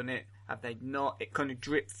they done it? Have they not? It kind of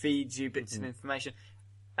drip feeds you bits of information,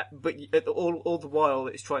 but all the while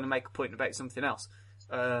it's trying to make a point about something else.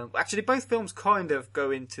 Actually, both films kind of go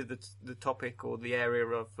into the topic or the area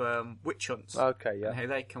of witch hunts. Okay, yeah, and how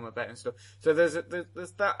they come about and stuff. So there's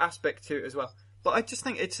that aspect to it as well. But I just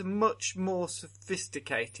think it's a much more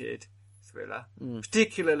sophisticated thriller,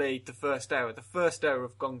 particularly the first hour. The first hour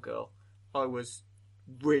of Gone Girl, I was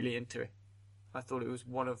really into it. I thought it was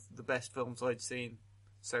one of the best films I'd seen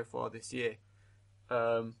so far this year.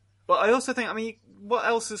 But I also think, I mean, what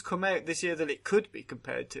else has come out this year that it could be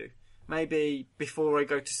compared to? Maybe Before I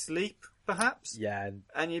Go to Sleep, perhaps? Yeah.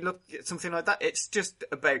 And you look at something like that, it's just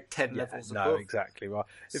about 10 levels above. No, exactly right.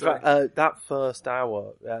 In fact, that first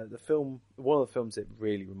hour, one of the films it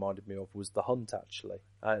really reminded me of was The Hunt, actually.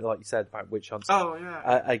 Like you said, about witch hunts. Oh,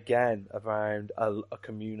 yeah. Again, around a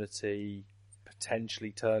community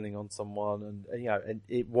potentially turning on someone, and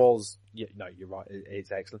it was, you're right,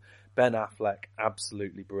 it's excellent. Ben Affleck,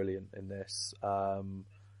 absolutely brilliant in this.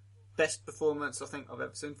 Best performance I think I've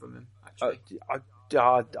ever seen from him, actually. I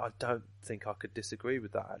don't think I could disagree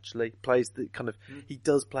with that, actually. Plays the kind of, he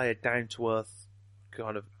does play a down-to-earth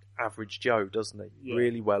kind of average Joe, doesn't he? Yeah.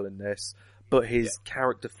 Really well in this. But his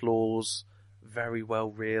character flaws, very well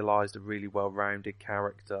realised, a really well-rounded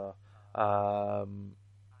character. And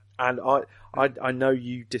I know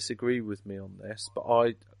you disagree with me on this,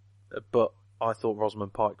 but I thought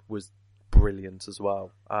Rosamund Pike was brilliant as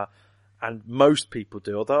well. And most people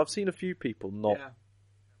do, although I've seen a few people not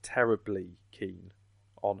terribly keen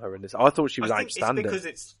on her in this. I thought she was outstanding.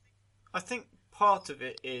 I think part of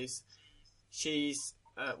it is she's,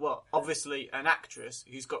 obviously an actress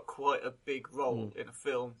who's got quite a big role in a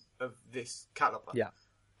film of this calibre. Yeah.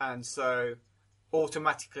 And so,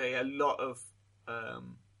 automatically, a lot of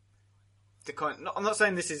I'm not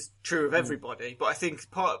saying this is true of everybody, but I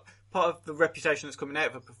think part of the reputation that's coming out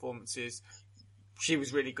of her performance is she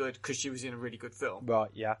was really good because she was in a really good film.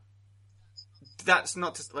 Right, yeah. That's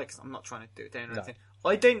not just, I'm not trying to do it down or anything.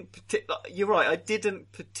 I don't, you're right, I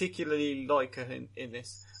didn't particularly like her in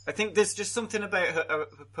this. I think there's just something about her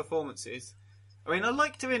performances. I mean, I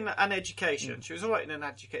liked her in An Education. She was alright in An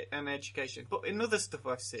Education. But in other stuff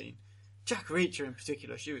I've seen, Jack Reacher in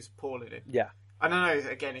particular, she was poor in it. Yeah. And I know,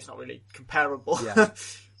 again, it's not really comparable. Yeah.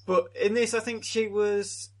 But in this, I think she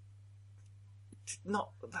was not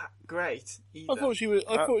that great either. I thought she was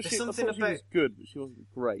good, but she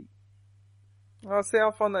wasn't great. I see. I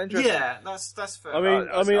find that interesting. Yeah, that's fair. I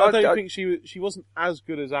don't think she wasn't as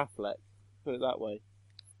good as Affleck. Put it that way.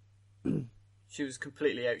 She was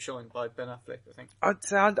completely outshined by Ben Affleck, I think. I'd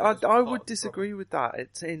say I would disagree with that.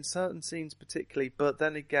 It's in certain scenes particularly, but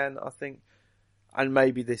then again, I think, and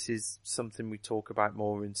maybe this is something we talk about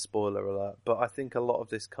more in spoiler alert, but I think a lot of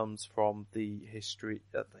this comes from the history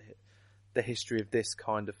of this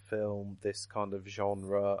kind of film, this kind of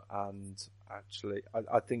genre, and actually,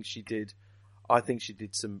 I think she did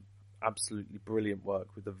some absolutely brilliant work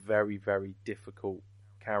with a very, very difficult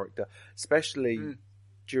character, especially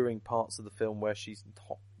during parts of the film where she's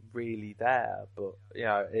not really there. But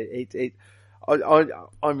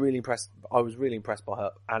I'm really impressed. I was really impressed by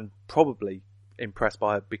her, and probably impressed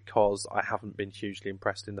by her because I haven't been hugely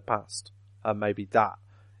impressed in the past. Maybe that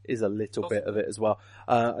is a little bit of it as well.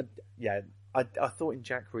 I thought in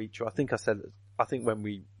Jack Reacher, I think when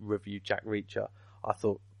we reviewed Jack Reacher, I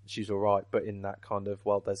thought she's alright, but in that kind of,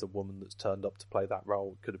 well, there's a woman that's turned up to play that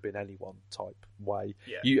role, it could have been anyone type way.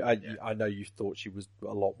 Yeah. I know you thought she was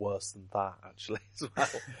a lot worse than that, actually, as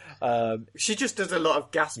well. She just does a lot of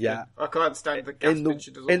gasping. Yeah. I can't stand the gasping she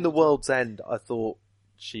does. In The World's End, I thought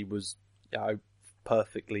she was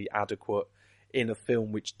perfectly adequate in a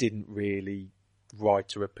film which didn't really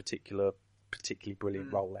write her a particularly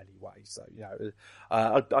brilliant role anyway. So,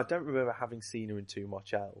 I don't remember having seen her in too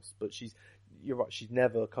much else, but you're right, she's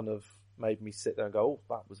never kind of made me sit there and go, oh,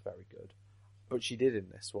 that was very good. But she did in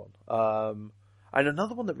this one. And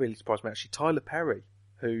another one that really surprised me, actually, Tyler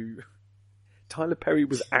Perry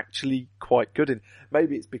was actually quite good in.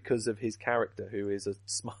 Maybe it's because of his character, who is a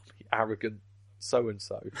smartly arrogant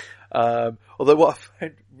so-and-so. Although what I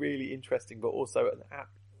found really interesting, but also an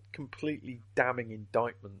completely damning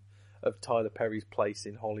indictment of Tyler Perry's place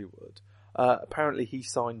in Hollywood, apparently he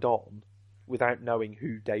signed on without knowing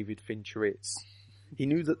who David Fincher is. He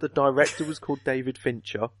knew that the director was called David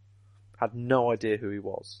Fincher, had no idea who he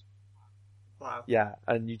was. Wow. Yeah,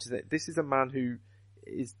 and you just think, this is a man who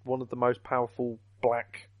is one of the most powerful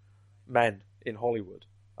black men in Hollywood.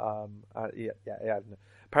 Apparently,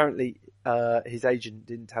 his agent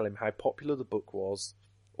didn't tell him how popular the book was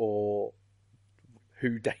or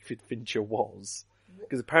who David Fincher was.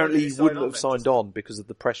 Because apparently he wouldn't have signed on because of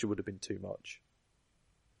the pressure would have been too much.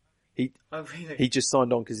 He just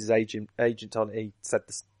signed on because his agent on he said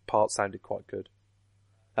the part sounded quite good.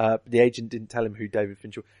 The agent didn't tell him who David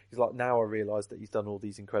Fincher was. He's like, now I realise that he's done all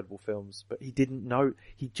these incredible films, but he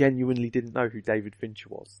genuinely didn't know who David Fincher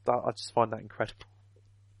was. I just find that incredible.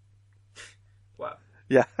 Wow.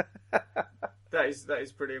 Yeah. That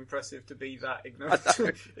is pretty impressive to be that ignorant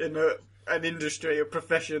in an industry, a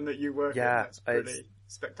profession that you work in. That's pretty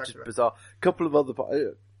spectacular. Bizarre. A couple of other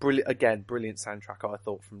brilliant soundtrack I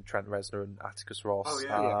thought from Trent Reznor and Atticus Ross. Oh,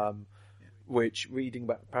 yeah. Which, reading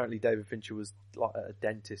back, apparently David Fincher was like at a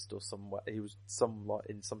dentist or somewhere. He was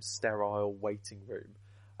in some sterile waiting room,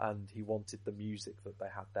 and he wanted the music that they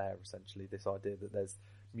had there. Essentially, this idea that there's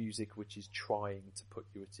music which is trying to put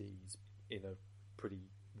you at ease in a pretty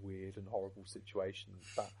weird and horrible situation.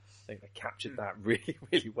 I think they captured that really,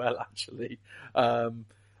 really well, actually.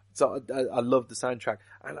 So I love the soundtrack,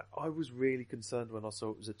 and I was really concerned when I saw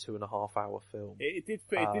it was a 2.5 hour film. It did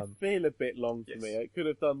feel a bit long to me. It could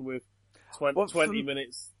have done with 20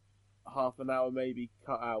 minutes, half an hour maybe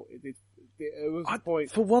cut out. It was a point.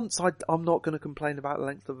 For once, I'm not going to complain about the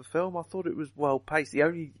length of the film. I thought it was well paced. The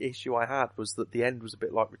only issue I had was that the end was a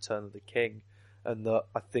bit like Return of the King, and that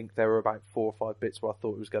I think there were about 4 or 5 bits where I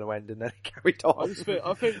thought it was going to end, and then it carried on.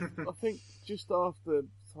 I think just after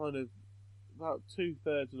kind of about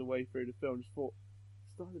 2/3 of the way through the film, just thought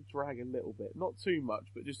it started to drag a little bit. Not too much,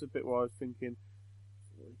 but just a bit where I was thinking,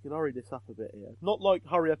 we can hurry this up a bit here. Not like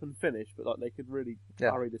hurry up and finish, but like they could really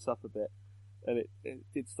hurry this up a bit. And it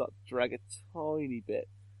did start to drag a tiny bit,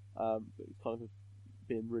 but it's kind of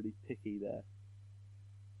being really picky there.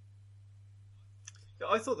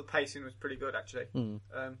 I thought the pacing was pretty good, actually.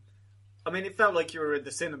 I mean, it felt like you were in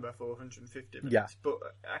the cinema for 150 minutes, but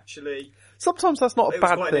actually... Sometimes that's not a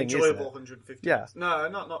bad thing, isn't it? It was quite an enjoyable 150 minutes. Yeah. No,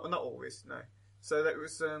 not always, no. So that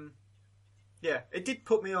was, it did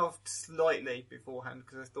put me off slightly beforehand,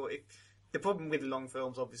 because I thought the problem with long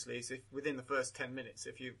films, obviously, is if within the first 10 minutes,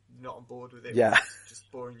 if you're not on board with it, it's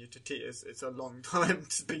just boring you to tears. It's a long time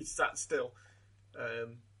to be sat still.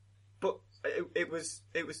 But it was,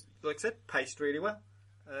 like I said, paced really well.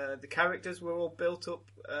 The characters were all built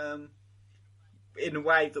up in a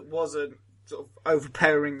way that wasn't sort of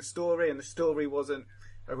overpowering the story, and the story wasn't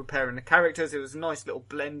overpowering the characters. It was a nice little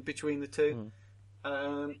blend between the two.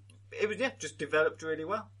 It was just developed really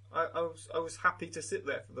well. I was happy to sit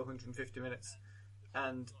there for the 150 minutes,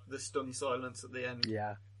 and the stunned silence at the end.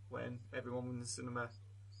 Yeah, when everyone in the cinema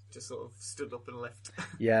just sort of stood up and left.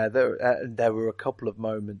 Yeah, there were a couple of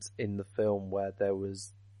moments in the film where there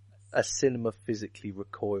was a cinema physically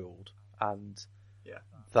recoiled, and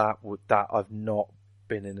that I've not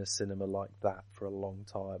been in a cinema like that for a long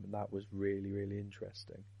time, and that was really, really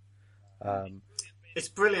interesting. It's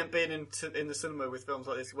brilliant being in the cinema with films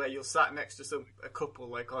like this, where you're sat next to a couple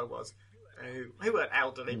like I was, who weren't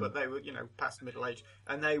elderly, but they were, past middle age,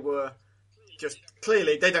 and they were just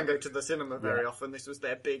clearly they don't go to the cinema very often. This was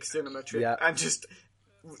their big cinema trip, and just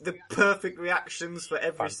the perfect reactions for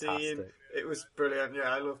every scene. It was brilliant. Yeah,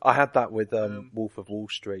 I loved it. I had that with Wolf of Wall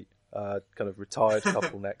Street, kind of retired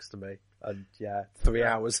couple next to me, and 3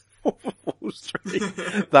 hours of Wolf of Wall Street.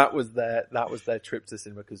 that was their trip to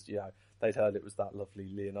cinema, because they'd heard it was that lovely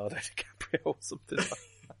Leonardo DiCaprio or something like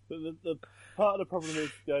that. But the part of the problem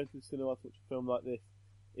is going to the cinema to watch a film like this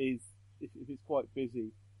is if it's quite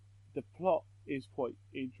busy, the plot is quite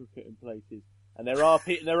intricate in places. And there are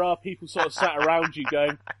people sort of sat around you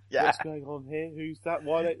going, what's going on here? Who's that?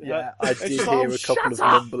 Why? I did hear a couple of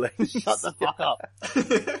mumblings. Shut the fuck up.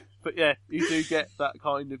 But you do get that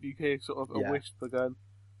kind of, you hear sort of a whisper going,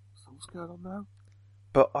 so what's going on now?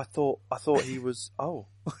 But I thought he was, hang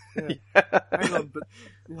on, but...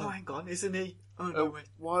 hang on, isn't he? Oh, no, wait.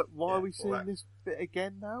 Why are we seeing this bit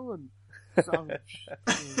again now? And so,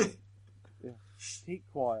 keep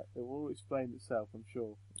quiet. It will explain itself, I'm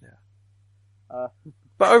sure. Yeah.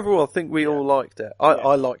 But overall, I think we all liked it.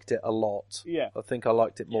 I liked it a lot. Yeah. I think I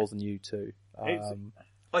liked it more than you two.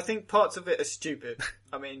 I think parts of it are stupid.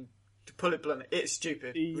 I mean, to pull it bluntly, it's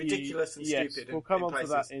stupid. Ridiculous and stupid. We'll come on to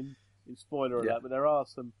that in spoiler alert, but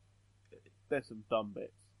there's some dumb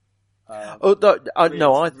bits. I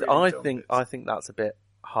think that's a bit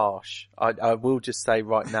harsh. I will just say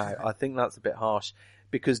right now, I think that's a bit harsh,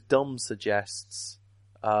 because dumb suggests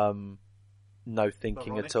no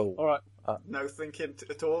thinking at all. All right. No thinking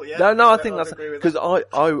at all. Yeah. No. I think that's because all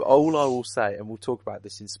I will say, and we'll talk about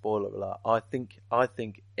this in spoiler alert. I think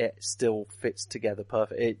it still fits together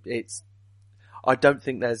perfect. I don't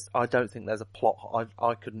think there's a plot.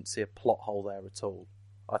 I couldn't see a plot hole there at all.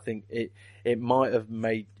 I think it might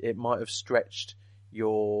have stretched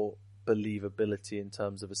your believability in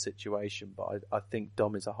terms of a situation, but I think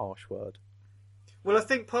dumb is a harsh word. Well, I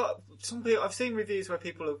think I've seen reviews where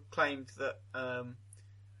people have claimed that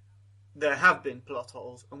there have been plot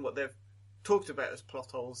holes, and what they've talked about as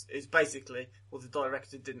plot holes is basically, the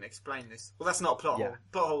director didn't explain this. Well, that's not a plot hole.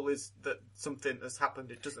 Plot hole is that something has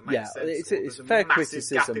happened, it doesn't make sense. It's fair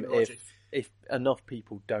criticism if enough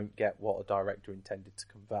people don't get what a director intended to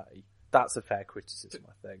convey, that's a fair criticism,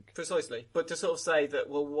 I think. Precisely. But to sort of say that,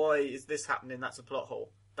 well, why is this happening? That's a plot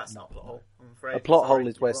hole. That's not a plot hole, I'm afraid. A plot hole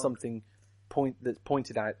is where something that's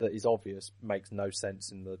pointed out that is obvious makes no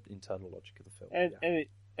sense in the internal logic of the film. Anyway,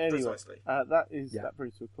 Precisely. That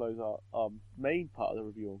brings to a close our main part of the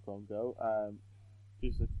review on Gone Girl.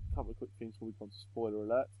 Just a couple of quick things before we go on to spoiler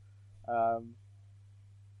alert.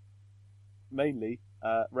 Mainly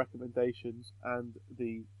recommendations and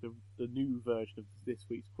the new version of this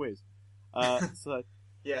week's quiz. So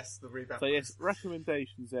yes, the rebound. So yes,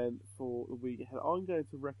 recommendations then for the week ahead. I'm going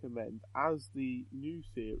to recommend, as the new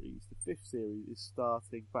series, the 5th series, is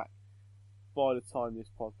starting back by the time this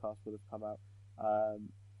podcast would have come out.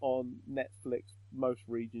 On Netflix, most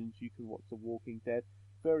regions, you can watch The Walking Dead.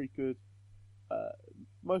 Very good.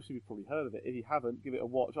 Most of you probably heard of it. If you haven't, give it a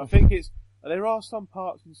watch. I think there are some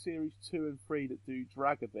parts in series 2 and 3 that do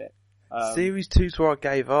drag a bit. Series 2's where I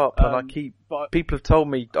gave up, and people have told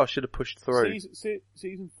me I should have pushed through.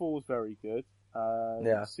 Season 4 is very good.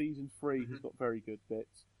 Season 3 has got very good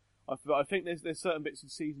bits. I think there's certain bits in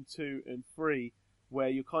season 2 and 3 where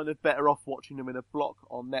you're kind of better off watching them in a block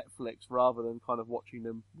on Netflix rather than kind of watching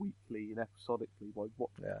them weekly and episodically. But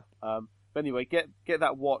anyway, get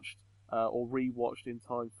that watched or re-watched in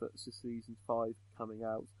time for season 5 coming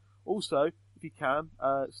out. Also, if you can,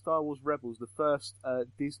 Star Wars Rebels, the first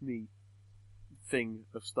Disney thing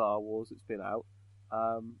of Star Wars that's been out,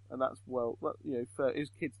 and that's it's a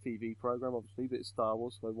kids' TV program, obviously, but it's Star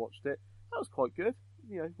Wars, so I watched it. That was quite good.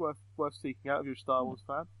 Worth seeking out if you're a Star Wars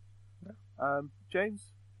fan.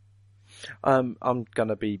 James, I'm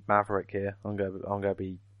gonna be Maverick here. I'm gonna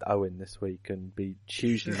be Owen this week and be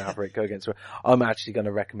hugely Maverick. Go against. I'm actually going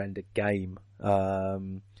to recommend a game.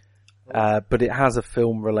 But it has a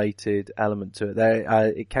film-related element to it.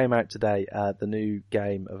 It came out today, the new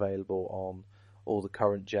game available on all the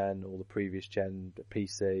current gen, all the previous gen, the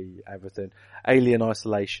PC, everything. Alien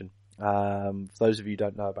Isolation. For those of you who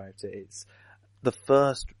don't know about it, it's the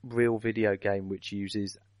first real video game which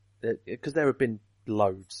uses, because there have been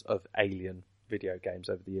loads of Alien video games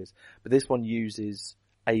over the years, but this one uses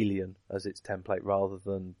Alien as its template rather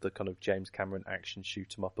than the kind of James Cameron action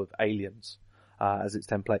shoot 'em up of Aliens. As its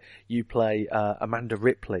template, you play Amanda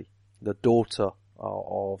Ripley, the daughter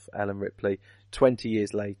of Ellen Ripley, 20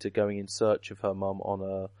 years later going in search of her mum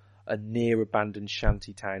on a near abandoned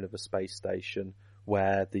shanty town of a space station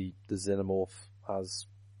where the xenomorph has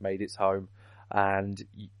made its home. And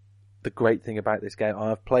the great thing about this game,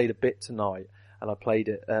 I've played a bit tonight, and I played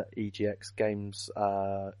it at EGX Games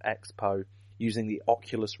Expo using the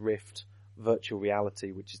Oculus Rift virtual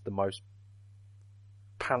reality, which is the most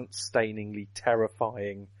pants-stainingly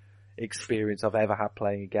terrifying experience I've ever had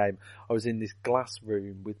playing a game. I was in this glass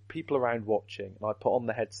room with people around watching, and I put on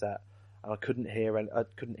the headset, and I couldn't hear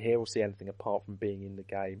or see anything apart from being in the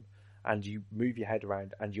game. And you move your head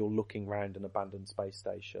around, and you're looking around an abandoned space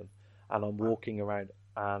station, and I'm walking around,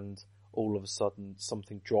 and all of a sudden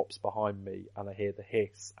something drops behind me, and I hear the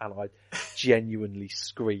hiss, and I genuinely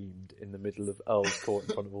screamed in the middle of Earl's Court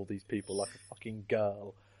in front of all these people like a fucking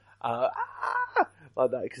girl.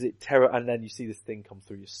 Like that, because and then you see this thing come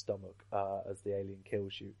through your stomach as the alien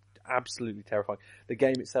kills you. Absolutely terrifying. The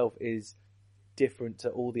game itself is different to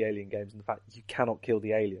all the Alien games in the fact you cannot kill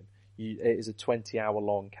the alien. It is a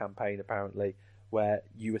 20-hour-long campaign, apparently, where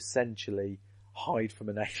you essentially hide from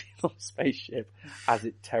an alien on a spaceship as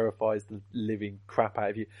it terrifies the living crap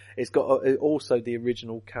out of you. It's got also the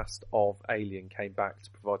original cast of Alien came back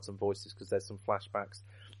to provide some voices because there's some flashbacks.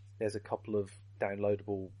 There's a couple of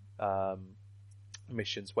downloadable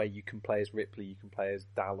missions where you can play as Ripley, you can play as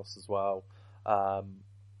Dallas as well.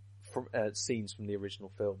 From scenes from the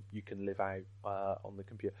original film, you can live out on the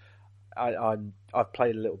computer. I've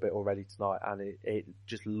played a little bit already tonight, and it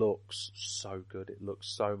just looks so good. It looks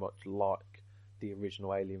so much like the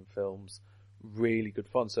original Alien films. Really good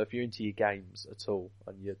fun. So if you're into your games at all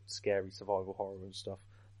and your scary survival horror and stuff,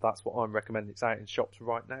 that's what I'm recommending. It's out in shops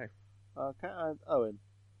right now. Okay, and Owen.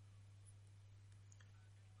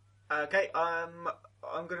 Okay,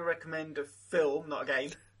 I'm going to recommend a film, not a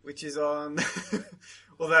game, which is on.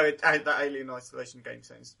 Although that Alien Isolation game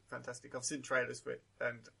sounds fantastic, I've seen trailers for it,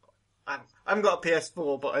 and I haven't got a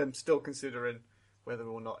PS4, but I'm still considering whether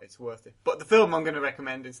or not it's worth it. But the film I'm going to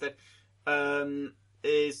recommend instead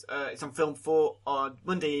is it's on Film 4 on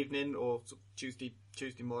Monday evening or Tuesday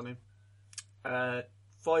morning, 5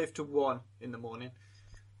 to 1 in the morning.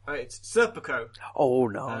 It's Serpico. Oh,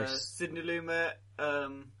 nice. Sidney Lumet,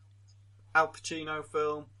 Al Pacino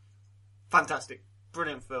film. Fantastic.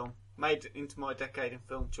 Brilliant film. Made into my decade in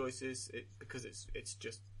film choices because it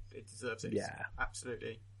deserves it. Yeah. It's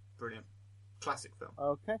absolutely brilliant. Classic film.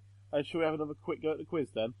 Okay. And shall we have another quick go at the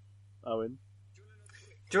quiz then, Owen?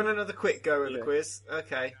 Do you want another quick go at the quiz?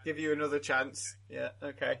 Okay, give you another chance. Yeah,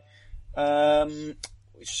 okay.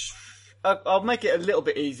 I'll make it a little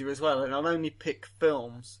bit easier as well, and I'll only pick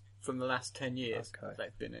films from the last 10 years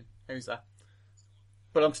they've been in. How's that?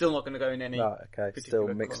 But I'm still not going to go in any. Right, okay, still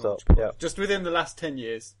mixed up. Yeah, just within the last 10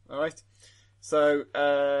 years. All right. So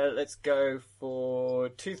let's go for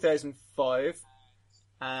 2005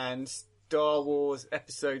 and Star Wars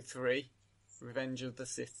Episode 3, Revenge of the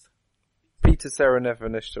Sith. Peter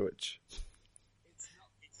Serafinovich.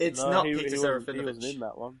 It's not Peter Serafinovich. He wasn't in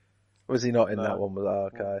that one. Was he not in that one?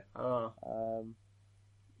 Okay. Oh.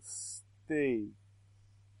 Steve.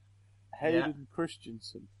 Hayden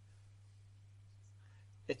Christensen.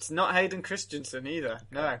 It's not Hayden Christensen either.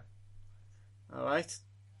 No. All right.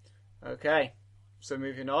 Okay. So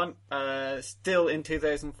moving on. Still in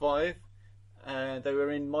 2005, they were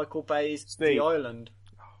in Michael Bay's The Island.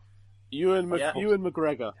 Ewan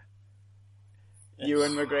McGregor.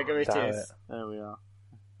 Ewan McGregor it is. There we are.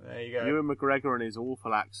 There you go. Ewan McGregor and his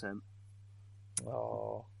awful accent.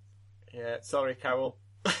 Oh. Yeah, sorry, Carol.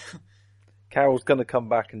 Carol's going to come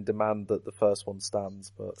back and demand that the first one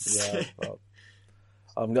stands, but yeah. But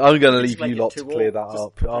I'm going to leave you lot to clear that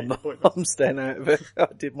up. I'm staying out of it. I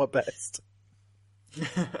did my best.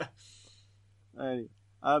 Anyway,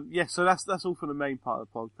 so that's all for the main part of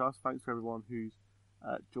the podcast. Thanks for everyone who's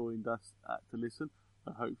joined us to listen.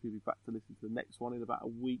 And hopefully we'll be back to listen to the next one in about a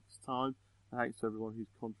week's time. And thanks to everyone who's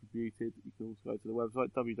contributed. You can also go to the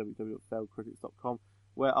website www.failcritics.com,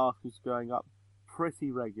 where articles are going up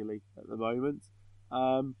pretty regularly at the moment.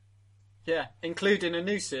 Yeah, including a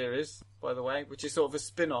new series, by the way, which is sort of a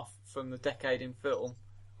spin-off from the Decade in Film,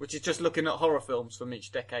 which is just looking at horror films from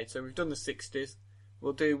each decade. So we've done the 60s.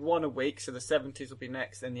 We'll do one a week, so the 70s will be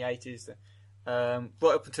next, then the 80s. Right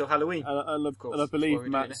up until Halloween, of course. And I believe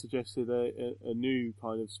Matt suggested a new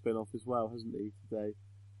kind of spin-off as well, hasn't he, today?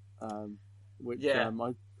 I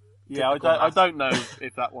don't know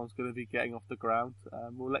if that one's going to be getting off the ground.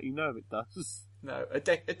 We'll let you know if it does. No, a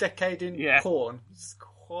decade in porn. It's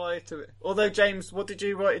quite a bit. Although, James, what did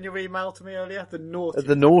you write in your email to me earlier? The naughties.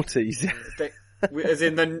 The naughties. As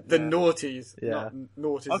in the naughties. Yeah.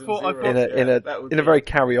 Not naughties. In a very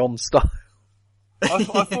Carry-On style. I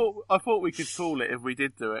thought we could call it if we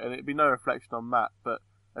did do it, and it'd be no reflection on Matt, but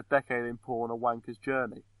a decade in porn, a wanker's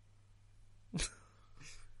journey.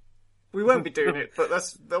 We won't be doing it, but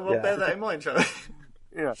we'll bear that in mind, shall we?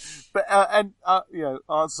 Yeah, but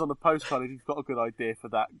answers on the postcard. If you've got a good idea for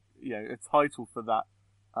that, a title for that.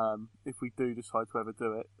 If we do decide to ever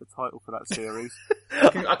do it, the title for that series.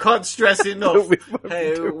 I can't stress enough.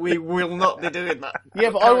 We will not be doing that. Yeah,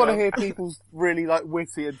 but I want to hear people's really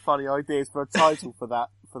witty and funny ideas for a title for that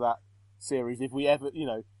series. If we ever,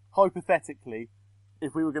 hypothetically,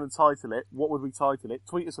 if we were going to title it, what would we title it?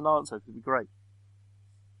 Tweet us an answer. It'd be great.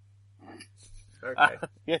 Okay.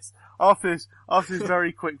 Yes. After this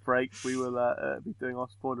very quick break, we will be doing our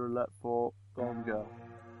spoiler alert for Gone Girl.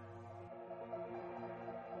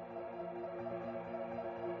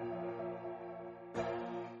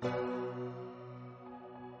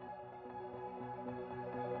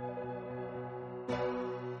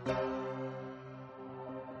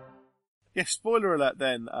 Yes, spoiler alert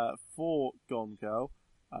then for Gone Girl.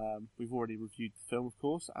 We've already reviewed the film, of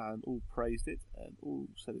course, and all praised it and all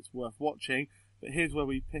said it's worth watching. But here's where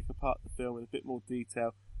we pick apart the film in a bit more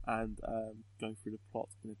detail and go through the plot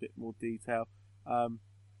in a bit more detail.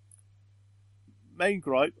 Main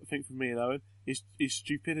gripe, I think, from me and Owen is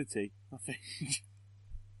stupidity. I think.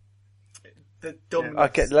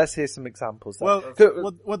 Okay, let's hear some examples. Then.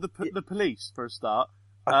 Well, the police for a start.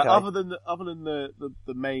 Okay. Other than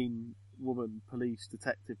the main woman police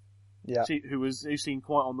detective, who's seen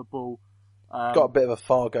quite on the ball. Got a bit of a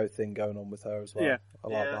Fargo thing going on with her as well. Yeah, I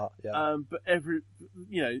like that. Yeah. But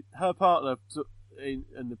her partner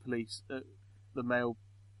in the police, the male,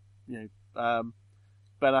 Ben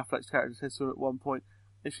Affleck's character says to him at one point,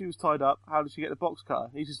 if she was tied up, how did she get the box cutter?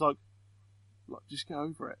 He's just like, just get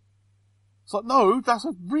over it. It's like, no, that's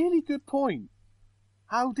a really good point.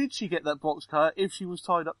 How did she get that box cutter if she was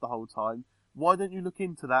tied up the whole time? Why don't you look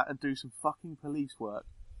into that and do some fucking police work?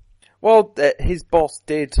 Well, his boss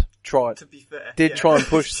did try try and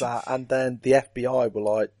push that, and then the FBI were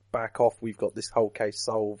like, back off, we've got this whole case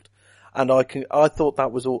solved. And I thought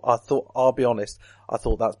that was all, I'll be honest, I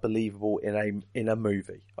thought that's believable in a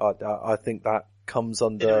movie. I think that comes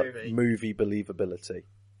under movie believability.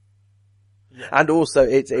 Yeah. And also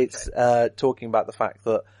it's talking about the fact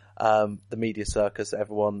that, the media circus,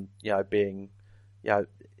 everyone, being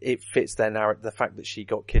it fits their narrative. The fact that she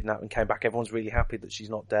got kidnapped and came back, everyone's really happy that she's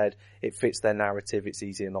not dead. It fits their narrative. It's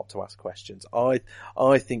easier not to ask questions. I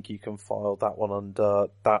think you can file that one under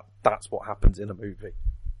that. That's what happens in a movie,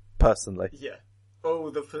 personally. Yeah.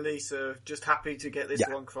 Oh, the police are just happy to get this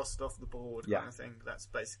one crossed off the board, kind of thing. That's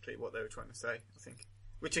basically what they were trying to say, I think.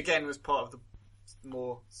 Which again was part of the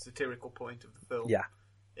more satirical point of the film. Yeah.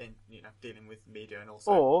 In dealing with media and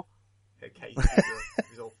also her case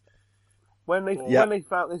resolved. When they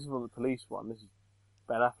found, this is from the police one, this is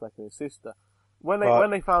Ben Affleck and his sister. When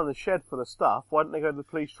they found the shed full of stuff, why didn't they go to the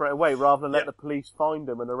police straight away rather than let the police find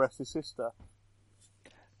him and arrest his sister?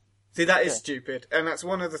 See, that is stupid, and that's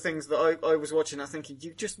one of the things that I was watching. I was thinking,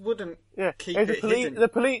 you just wouldn't keep it hidden. The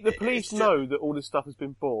police know that all this stuff has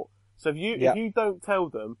been bought. So if you don't tell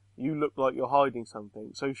them, you look like you're hiding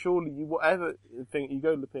something. So surely whatever thing you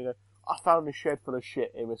go to the thing, I found a shed full of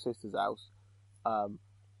shit in my sister's house.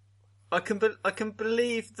 I can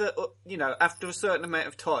believe that after a certain amount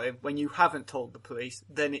of time, when you haven't told the police,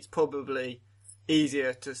 then it's probably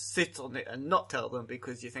easier to sit on it and not tell them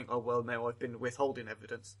because you think, oh well, no, I've been withholding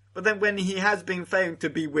evidence. But then when he has been found to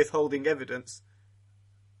be withholding evidence,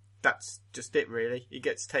 that's just it really. He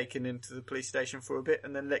gets taken into the police station for a bit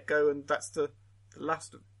and then let go, and that's the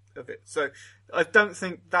last of it. So I don't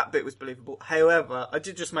think that bit was believable. However, I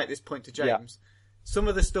did just make this point to James. Some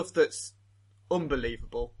of the stuff that's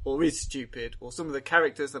unbelievable or is stupid, or some of the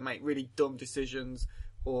characters that make really dumb decisions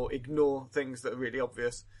or ignore things that are really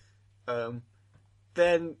obvious,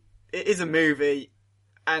 then it is a movie,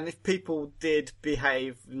 and if people did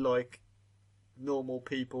behave like normal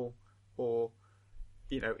people, or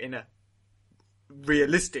in a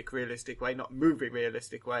realistic way, not movie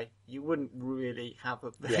realistic way, you wouldn't really have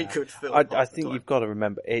a very good film. I think you've got to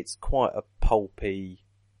remember it's quite a pulpy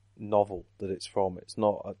novel that it's from. It's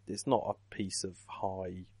not a piece of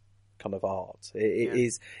high kind of art.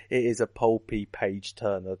 It is a pulpy page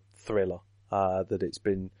turner thriller that it's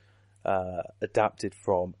been adapted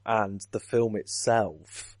from, and the film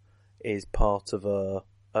itself is part of a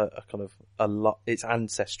kind of its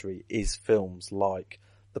ancestry is films like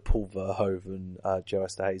the Paul Verhoeven, Joe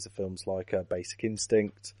Esther films like Basic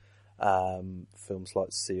Instinct, films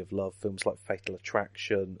like Sea of Love, films like Fatal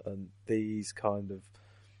Attraction, and these kind of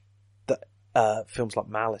films like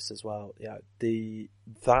Malice as well.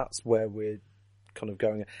 That's where we're kind of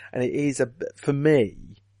going, and it is for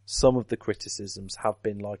me. Some of the criticisms have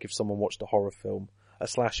been like if someone watched a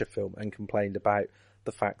slasher film, and complained about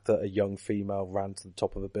the fact that a young female ran to the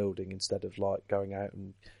top of a building instead of like going out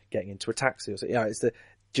and getting into a taxi or something.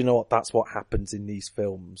 Do you know what? That's what happens in these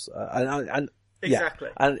films. Exactly.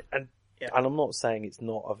 And I'm not saying it's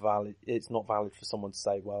not valid for someone to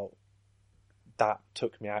say, well, that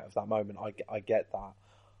took me out of that moment. I get that.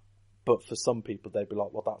 But for some people, they'd be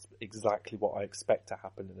like, well, that's exactly what I expect to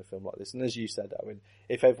happen in a film like this. And as you said, Owen,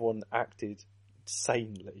 if everyone acted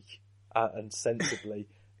sanely and sensibly,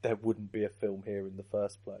 there wouldn't be a film here in the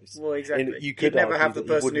first place. Well, exactly. You'd never have the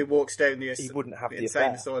person who walks down the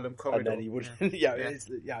insane asylum corridor. And then he wouldn't,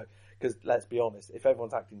 because let's be honest, if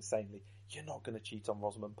everyone's acting sanely, you're not going to cheat on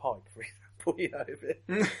Rosamund Pike, for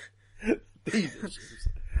example, these issues.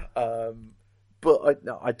 But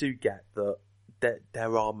I do get that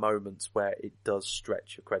there are moments where it does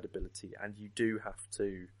stretch your credibility, and you do have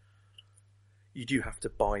to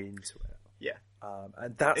buy into it. Yeah.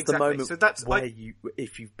 And that's the moment where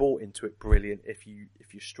if you've bought into it, brilliant. If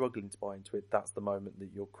you're struggling to buy into it, that's the moment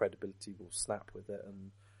that your credibility will snap with it, and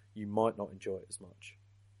you might not enjoy it as much.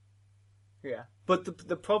 Yeah, but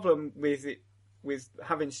the problem with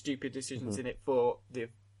having stupid decisions in it for the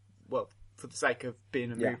sake of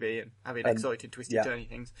being a movie and having exciting, twisty, turny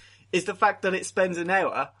things, is the fact that it spends an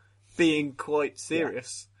hour being quite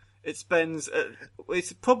serious. It spends,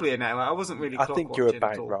 it's probably an hour. I wasn't really clock watching. I think you're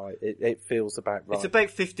about right. It feels about right. It's about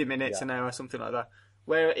 50 minutes, an hour, something like that,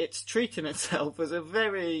 where it's treating itself as a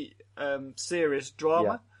very serious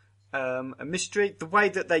drama, a mystery. The way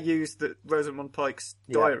that they use the Rosamund Pike's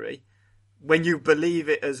diary, when you believe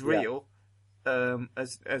it as real,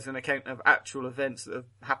 as an account of actual events that have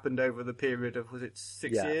happened over the period of, was it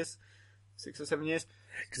 6 years? 6 or 7 years?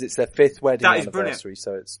 Because it's their 5th wedding anniversary, brilliant.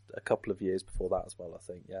 So it's a couple of years before that as well, I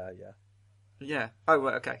think. Yeah. Oh,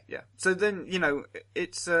 right, okay, yeah. So then,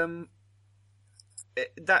 it's, that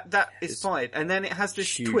is fine. And then it has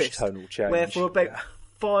this huge twist tonal change, where for about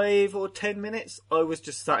 5 or 10 minutes, I was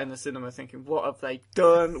just sat in the cinema thinking, what have they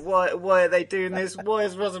done? Why are they doing this? Why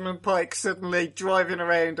is Rosamund Pike suddenly driving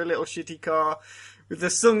around a little shitty car with the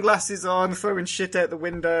sunglasses on, throwing shit out the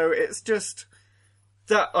window? It's just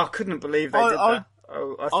that I couldn't believe they did that.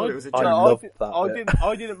 I thought it was a joke. I loved that bit.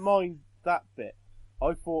 I didn't mind that bit.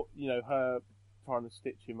 I thought, her trying to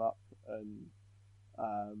stitch him up and,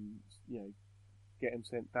 get him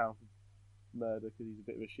sent down for murder because he's a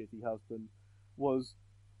bit of a shitty husband, was,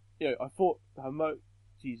 I thought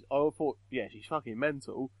she's fucking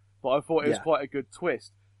mental, but I thought it was quite a good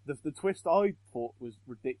twist. The twist I thought was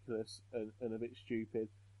ridiculous and a bit stupid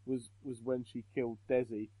was when she killed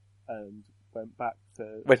Desi and went back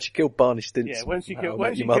to... When she killed Barney Stinson. Yeah, when she killed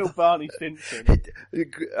Barney Stinson.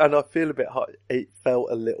 And I feel a bit hard. It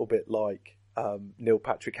felt a little bit like Neil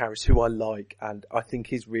Patrick Harris, who I like, and I think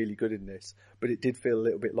he's really good in this, but it did feel a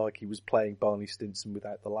little bit like he was playing Barney Stinson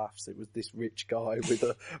without the laughs. It was this rich guy with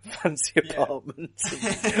a fancy apartment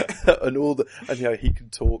and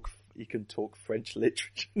he can talk French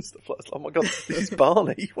literature and stuff like that. Oh my god, this is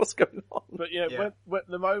Barney. What's going on? But when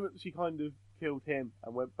the moment she kind of killed him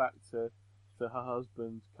and went back to her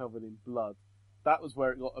husband covered in blood, that was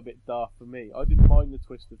where it got a bit dark for me. I didn't mind the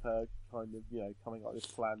twist of her kind of, coming up with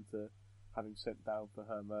this plan to have him sent down for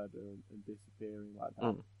her murder and disappearing like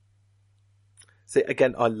that. See,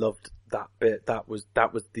 again, I loved that bit. That was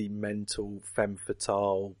the mental femme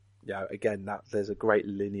fatale. Again, there's a great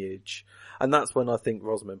lineage, and that's when I think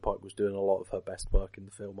Rosamund Pike was doing a lot of her best work in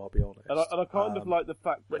the film. I'll be honest. And I kind of like the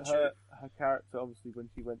fact that her character, obviously, when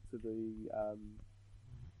she went to the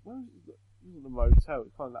the motel,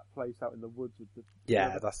 it's kind of that place out in the woods with the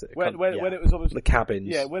that's it. When it was obviously the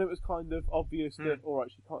cabins, when it was kind of obvious that all right,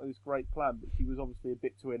 she can't do this great plan, but she was obviously a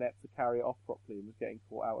bit too inept to carry it off properly and was getting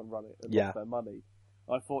caught out and run it and lost their money.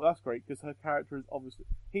 I thought that's great because her character is obviously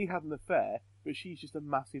he had an affair, but she's just a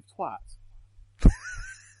massive twat.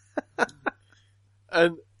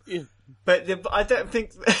 And but I don't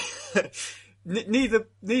think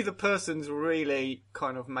neither person's really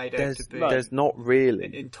kind of made out to be. There's not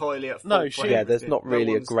really entirely at fault. There's not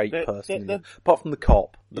really a great person apart from the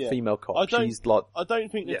cop, the female cop. She's like I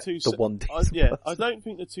don't think the one. I don't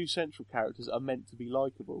think the two central characters are meant to be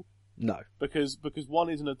likable. No, because one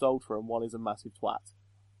is an adulterer and one is a massive twat.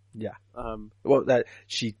 Yeah. Well,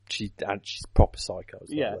 she's proper psycho.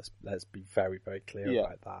 So let's be very, very clear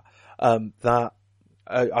about that.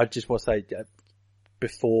 I just want to say,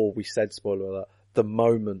 before we said spoiler alert, the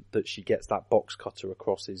moment that she gets that box cutter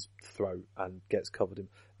across his throat and gets covered in,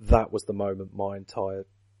 that was the moment my entire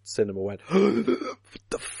cinema went, what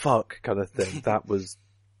the fuck kind of thing. That was,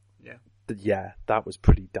 that was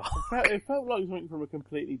pretty dark. It felt like something from a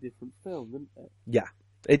completely different film, didn't it? Yeah,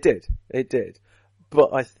 it did.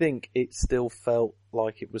 But I think it still felt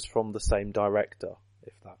like it was from the same director,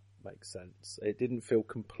 if that makes sense. It didn't feel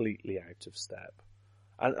completely out of step.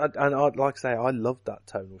 And I'd like to say, I loved that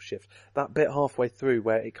tonal shift. That bit halfway through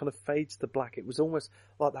where it kind of fades to black, it was almost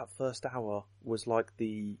like that first hour was like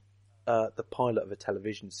the pilot of a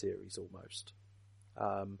television series almost.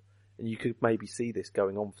 And you could maybe see this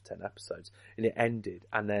going on for 10 episodes. And it ended,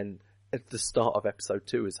 and then at the start of episode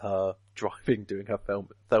 2 is her driving, doing her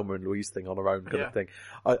Thelma and Louise thing on her own kind of thing.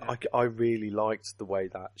 I really liked the way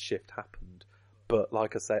that shift happened. But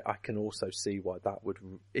like I say, I can also see why that would,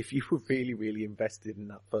 if you were really, really invested in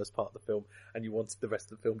that first part of the film and you wanted the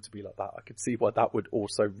rest of the film to be like that, I could see why that would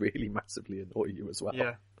also really massively annoy you as well.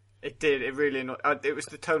 Yeah, it did. It really annoyed. It was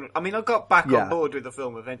the tonal. I mean, I got back on board with the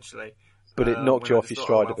film eventually. But it knocked you off your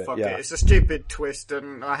stride a bit, It's a stupid twist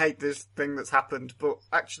and I hate this thing that's happened, but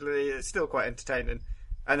actually it's still quite entertaining.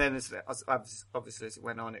 And then obviously as it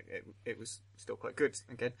went on, it was still quite good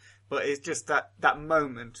again. But it's just that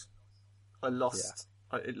moment I lost.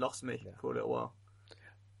 It lost me for a little while.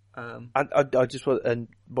 I just want, and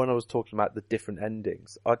when I was talking about the different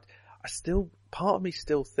endings, I still, part of me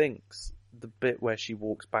still thinks the bit where she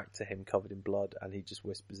walks back to him covered in blood and he just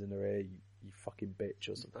whispers in her ear, you fucking bitch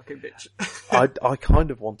or something. Fucking bitch. I kind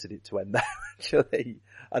of wanted it to end there actually.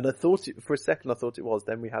 And I thought for a second I thought it was,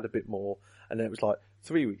 then we had a bit more and then it was like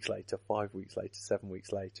 3 weeks later, 5 weeks later, 7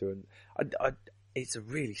 weeks later, and it's a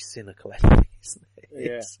really cynical ending, isn't it?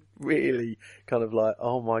 Yeah. It's really kind of like,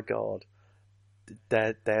 oh my god,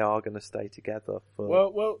 they are going to stay together for.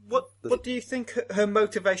 Well, what do you think her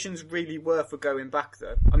motivations really were for going back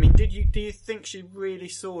though? I mean, do you think she really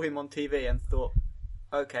saw him on TV and thought,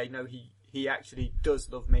 okay, no, he actually does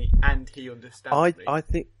love me and he understands me? I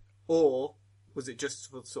think, or was it just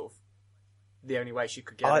for sort of the only way she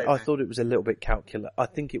could get? I thought it was a little bit calculated. I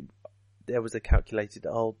think there was a calculated.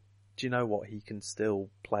 Oh, do you know what? He can still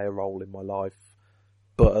play a role in my life,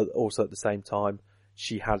 but also at the same time,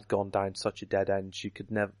 she had gone down such a dead end. She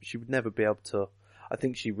would never be able to. I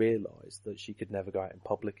think she realised that she could never go out in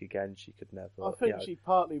public again. She could never. I think she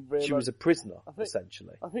partly realised she was a prisoner,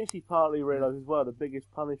 essentially. I think she partly realised as well the biggest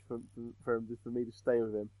punishment for him is for me to stay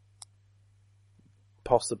with him.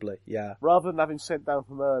 Possibly, yeah. Rather than having sent down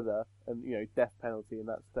for murder and death penalty in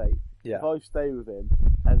that state, if I stay with him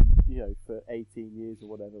and, for 18 years or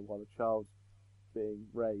whatever while a child's being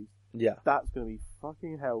raised, that's going to be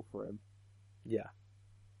fucking hell for him. Yeah.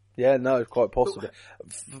 Yeah, no, quite possibly.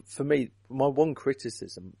 For me, my one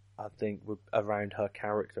criticism, I think, around her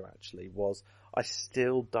character actually was I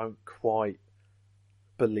still don't quite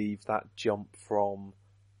believe that jump from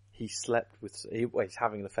he's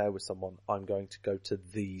having an affair with someone, I'm going to go to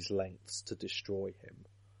these lengths to destroy him.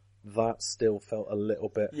 That still felt a little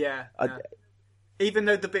bit... Yeah. Even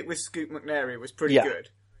though the bit with Scoot McNairy was pretty good,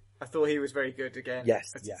 I thought he was very good again.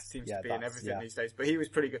 Yes, as it seems to be in everything these days, but he was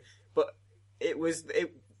pretty good. But it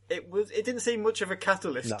didn't seem much of a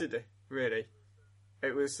catalyst, did it? Really,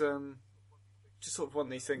 it was just sort of one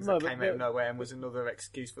of these things that came out of nowhere and was another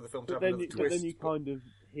excuse for the film to have another twist. But then you kind of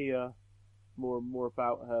hear more and more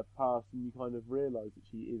about her past, and you kind of realise that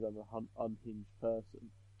she is an unhinged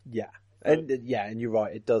person. Yeah. And you're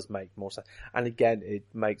right, it does make more sense. And again, it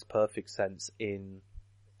makes perfect sense in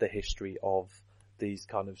the history of these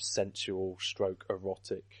kind of sensual stroke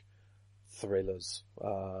erotic thrillers.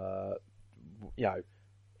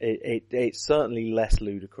 It's certainly less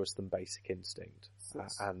ludicrous than Basic Instinct,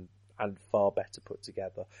 and far better put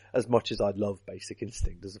together. As much as I love Basic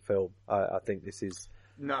Instinct as a film, I think this is...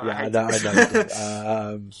 I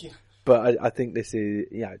know. But I think this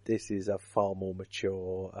is a far more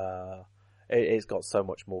mature, it's got so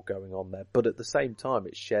much more going on there. But at the same time,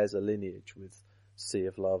 it shares a lineage with Sea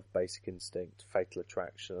of Love, Basic Instinct, Fatal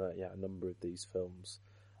Attraction, a number of these films.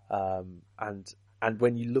 And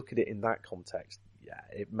when you look at it in that context,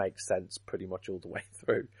 it makes sense pretty much all the way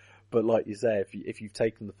through. But like you say, if you've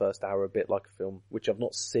taken the first hour a bit like a film, which I've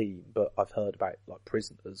not seen, but I've heard about, like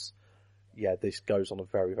Prisoners, this goes on a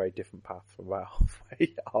very, very different path from about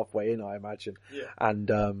halfway in, I imagine. Yeah. And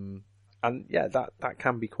that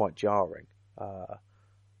can be quite jarring.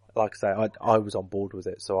 Like I say, I was on board with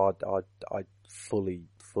it, so I fully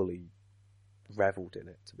revelled in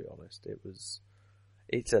it, to be honest.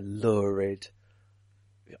 It's a lurid,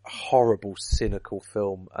 horrible, cynical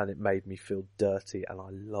film, and it made me feel dirty, and I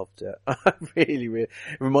loved it. I really, really,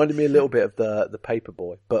 it reminded me a little bit of the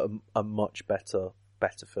Paperboy, but a much better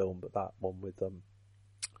film, but that one with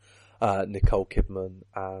Nicole Kidman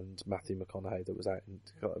and Matthew McConaughey that was out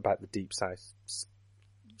about the Deep South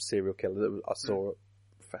serial killer. I saw it.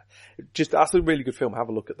 That's a really good film. Have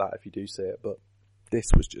a look at that if you do see it. But this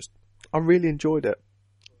was I really enjoyed it.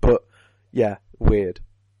 But yeah, weird.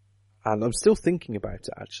 And I'm still thinking about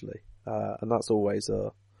it actually. And that's always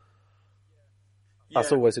a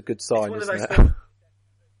good sign, isn't it?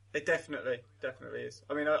 It definitely is.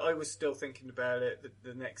 I mean, I was still thinking about it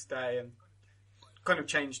the next day and kind of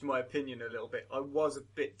changed my opinion a little bit. I was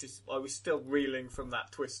I was still reeling from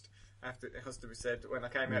that twist, after it has to be said, when I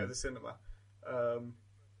came out of the cinema.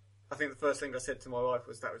 I think the first thing I said to my wife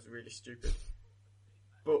was that was really stupid.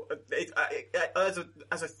 But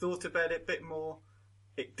as I thought about it a bit more,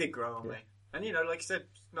 it did grow on me. And like you said,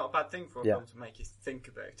 it's not a bad thing for a film to make you think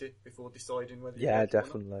about it before deciding whether you like it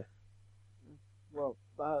definitely. Or not.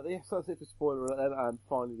 Well, yes, that's it for spoiler alert, and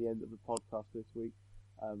finally the end of the podcast this week.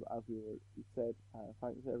 As we already said,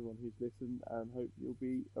 thanks to everyone who's listened, and hope you'll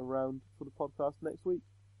be around for the podcast next week.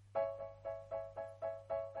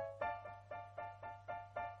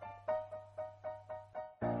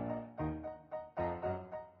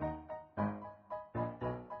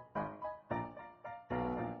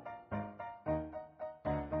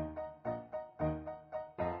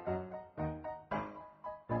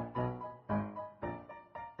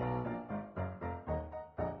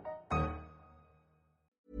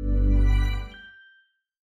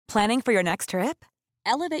 Planning for your next trip?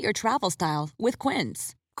 Elevate your travel style with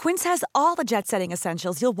Quince. Quince has all the jet-setting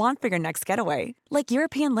essentials you'll want for your next getaway, like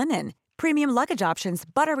European linen, premium luggage options,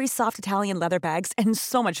 buttery soft Italian leather bags, and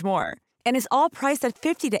so much more. And is all priced at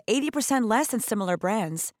 50 to 80% less than similar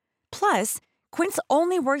brands. Plus, Quince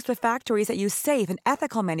only works with factories that use safe and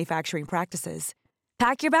ethical manufacturing practices.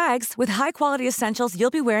 Pack your bags with high-quality essentials you'll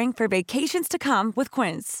be wearing for vacations to come with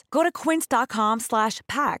Quince. Go to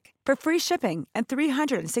quince.com/pack for free shipping and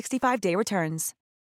 365-day returns.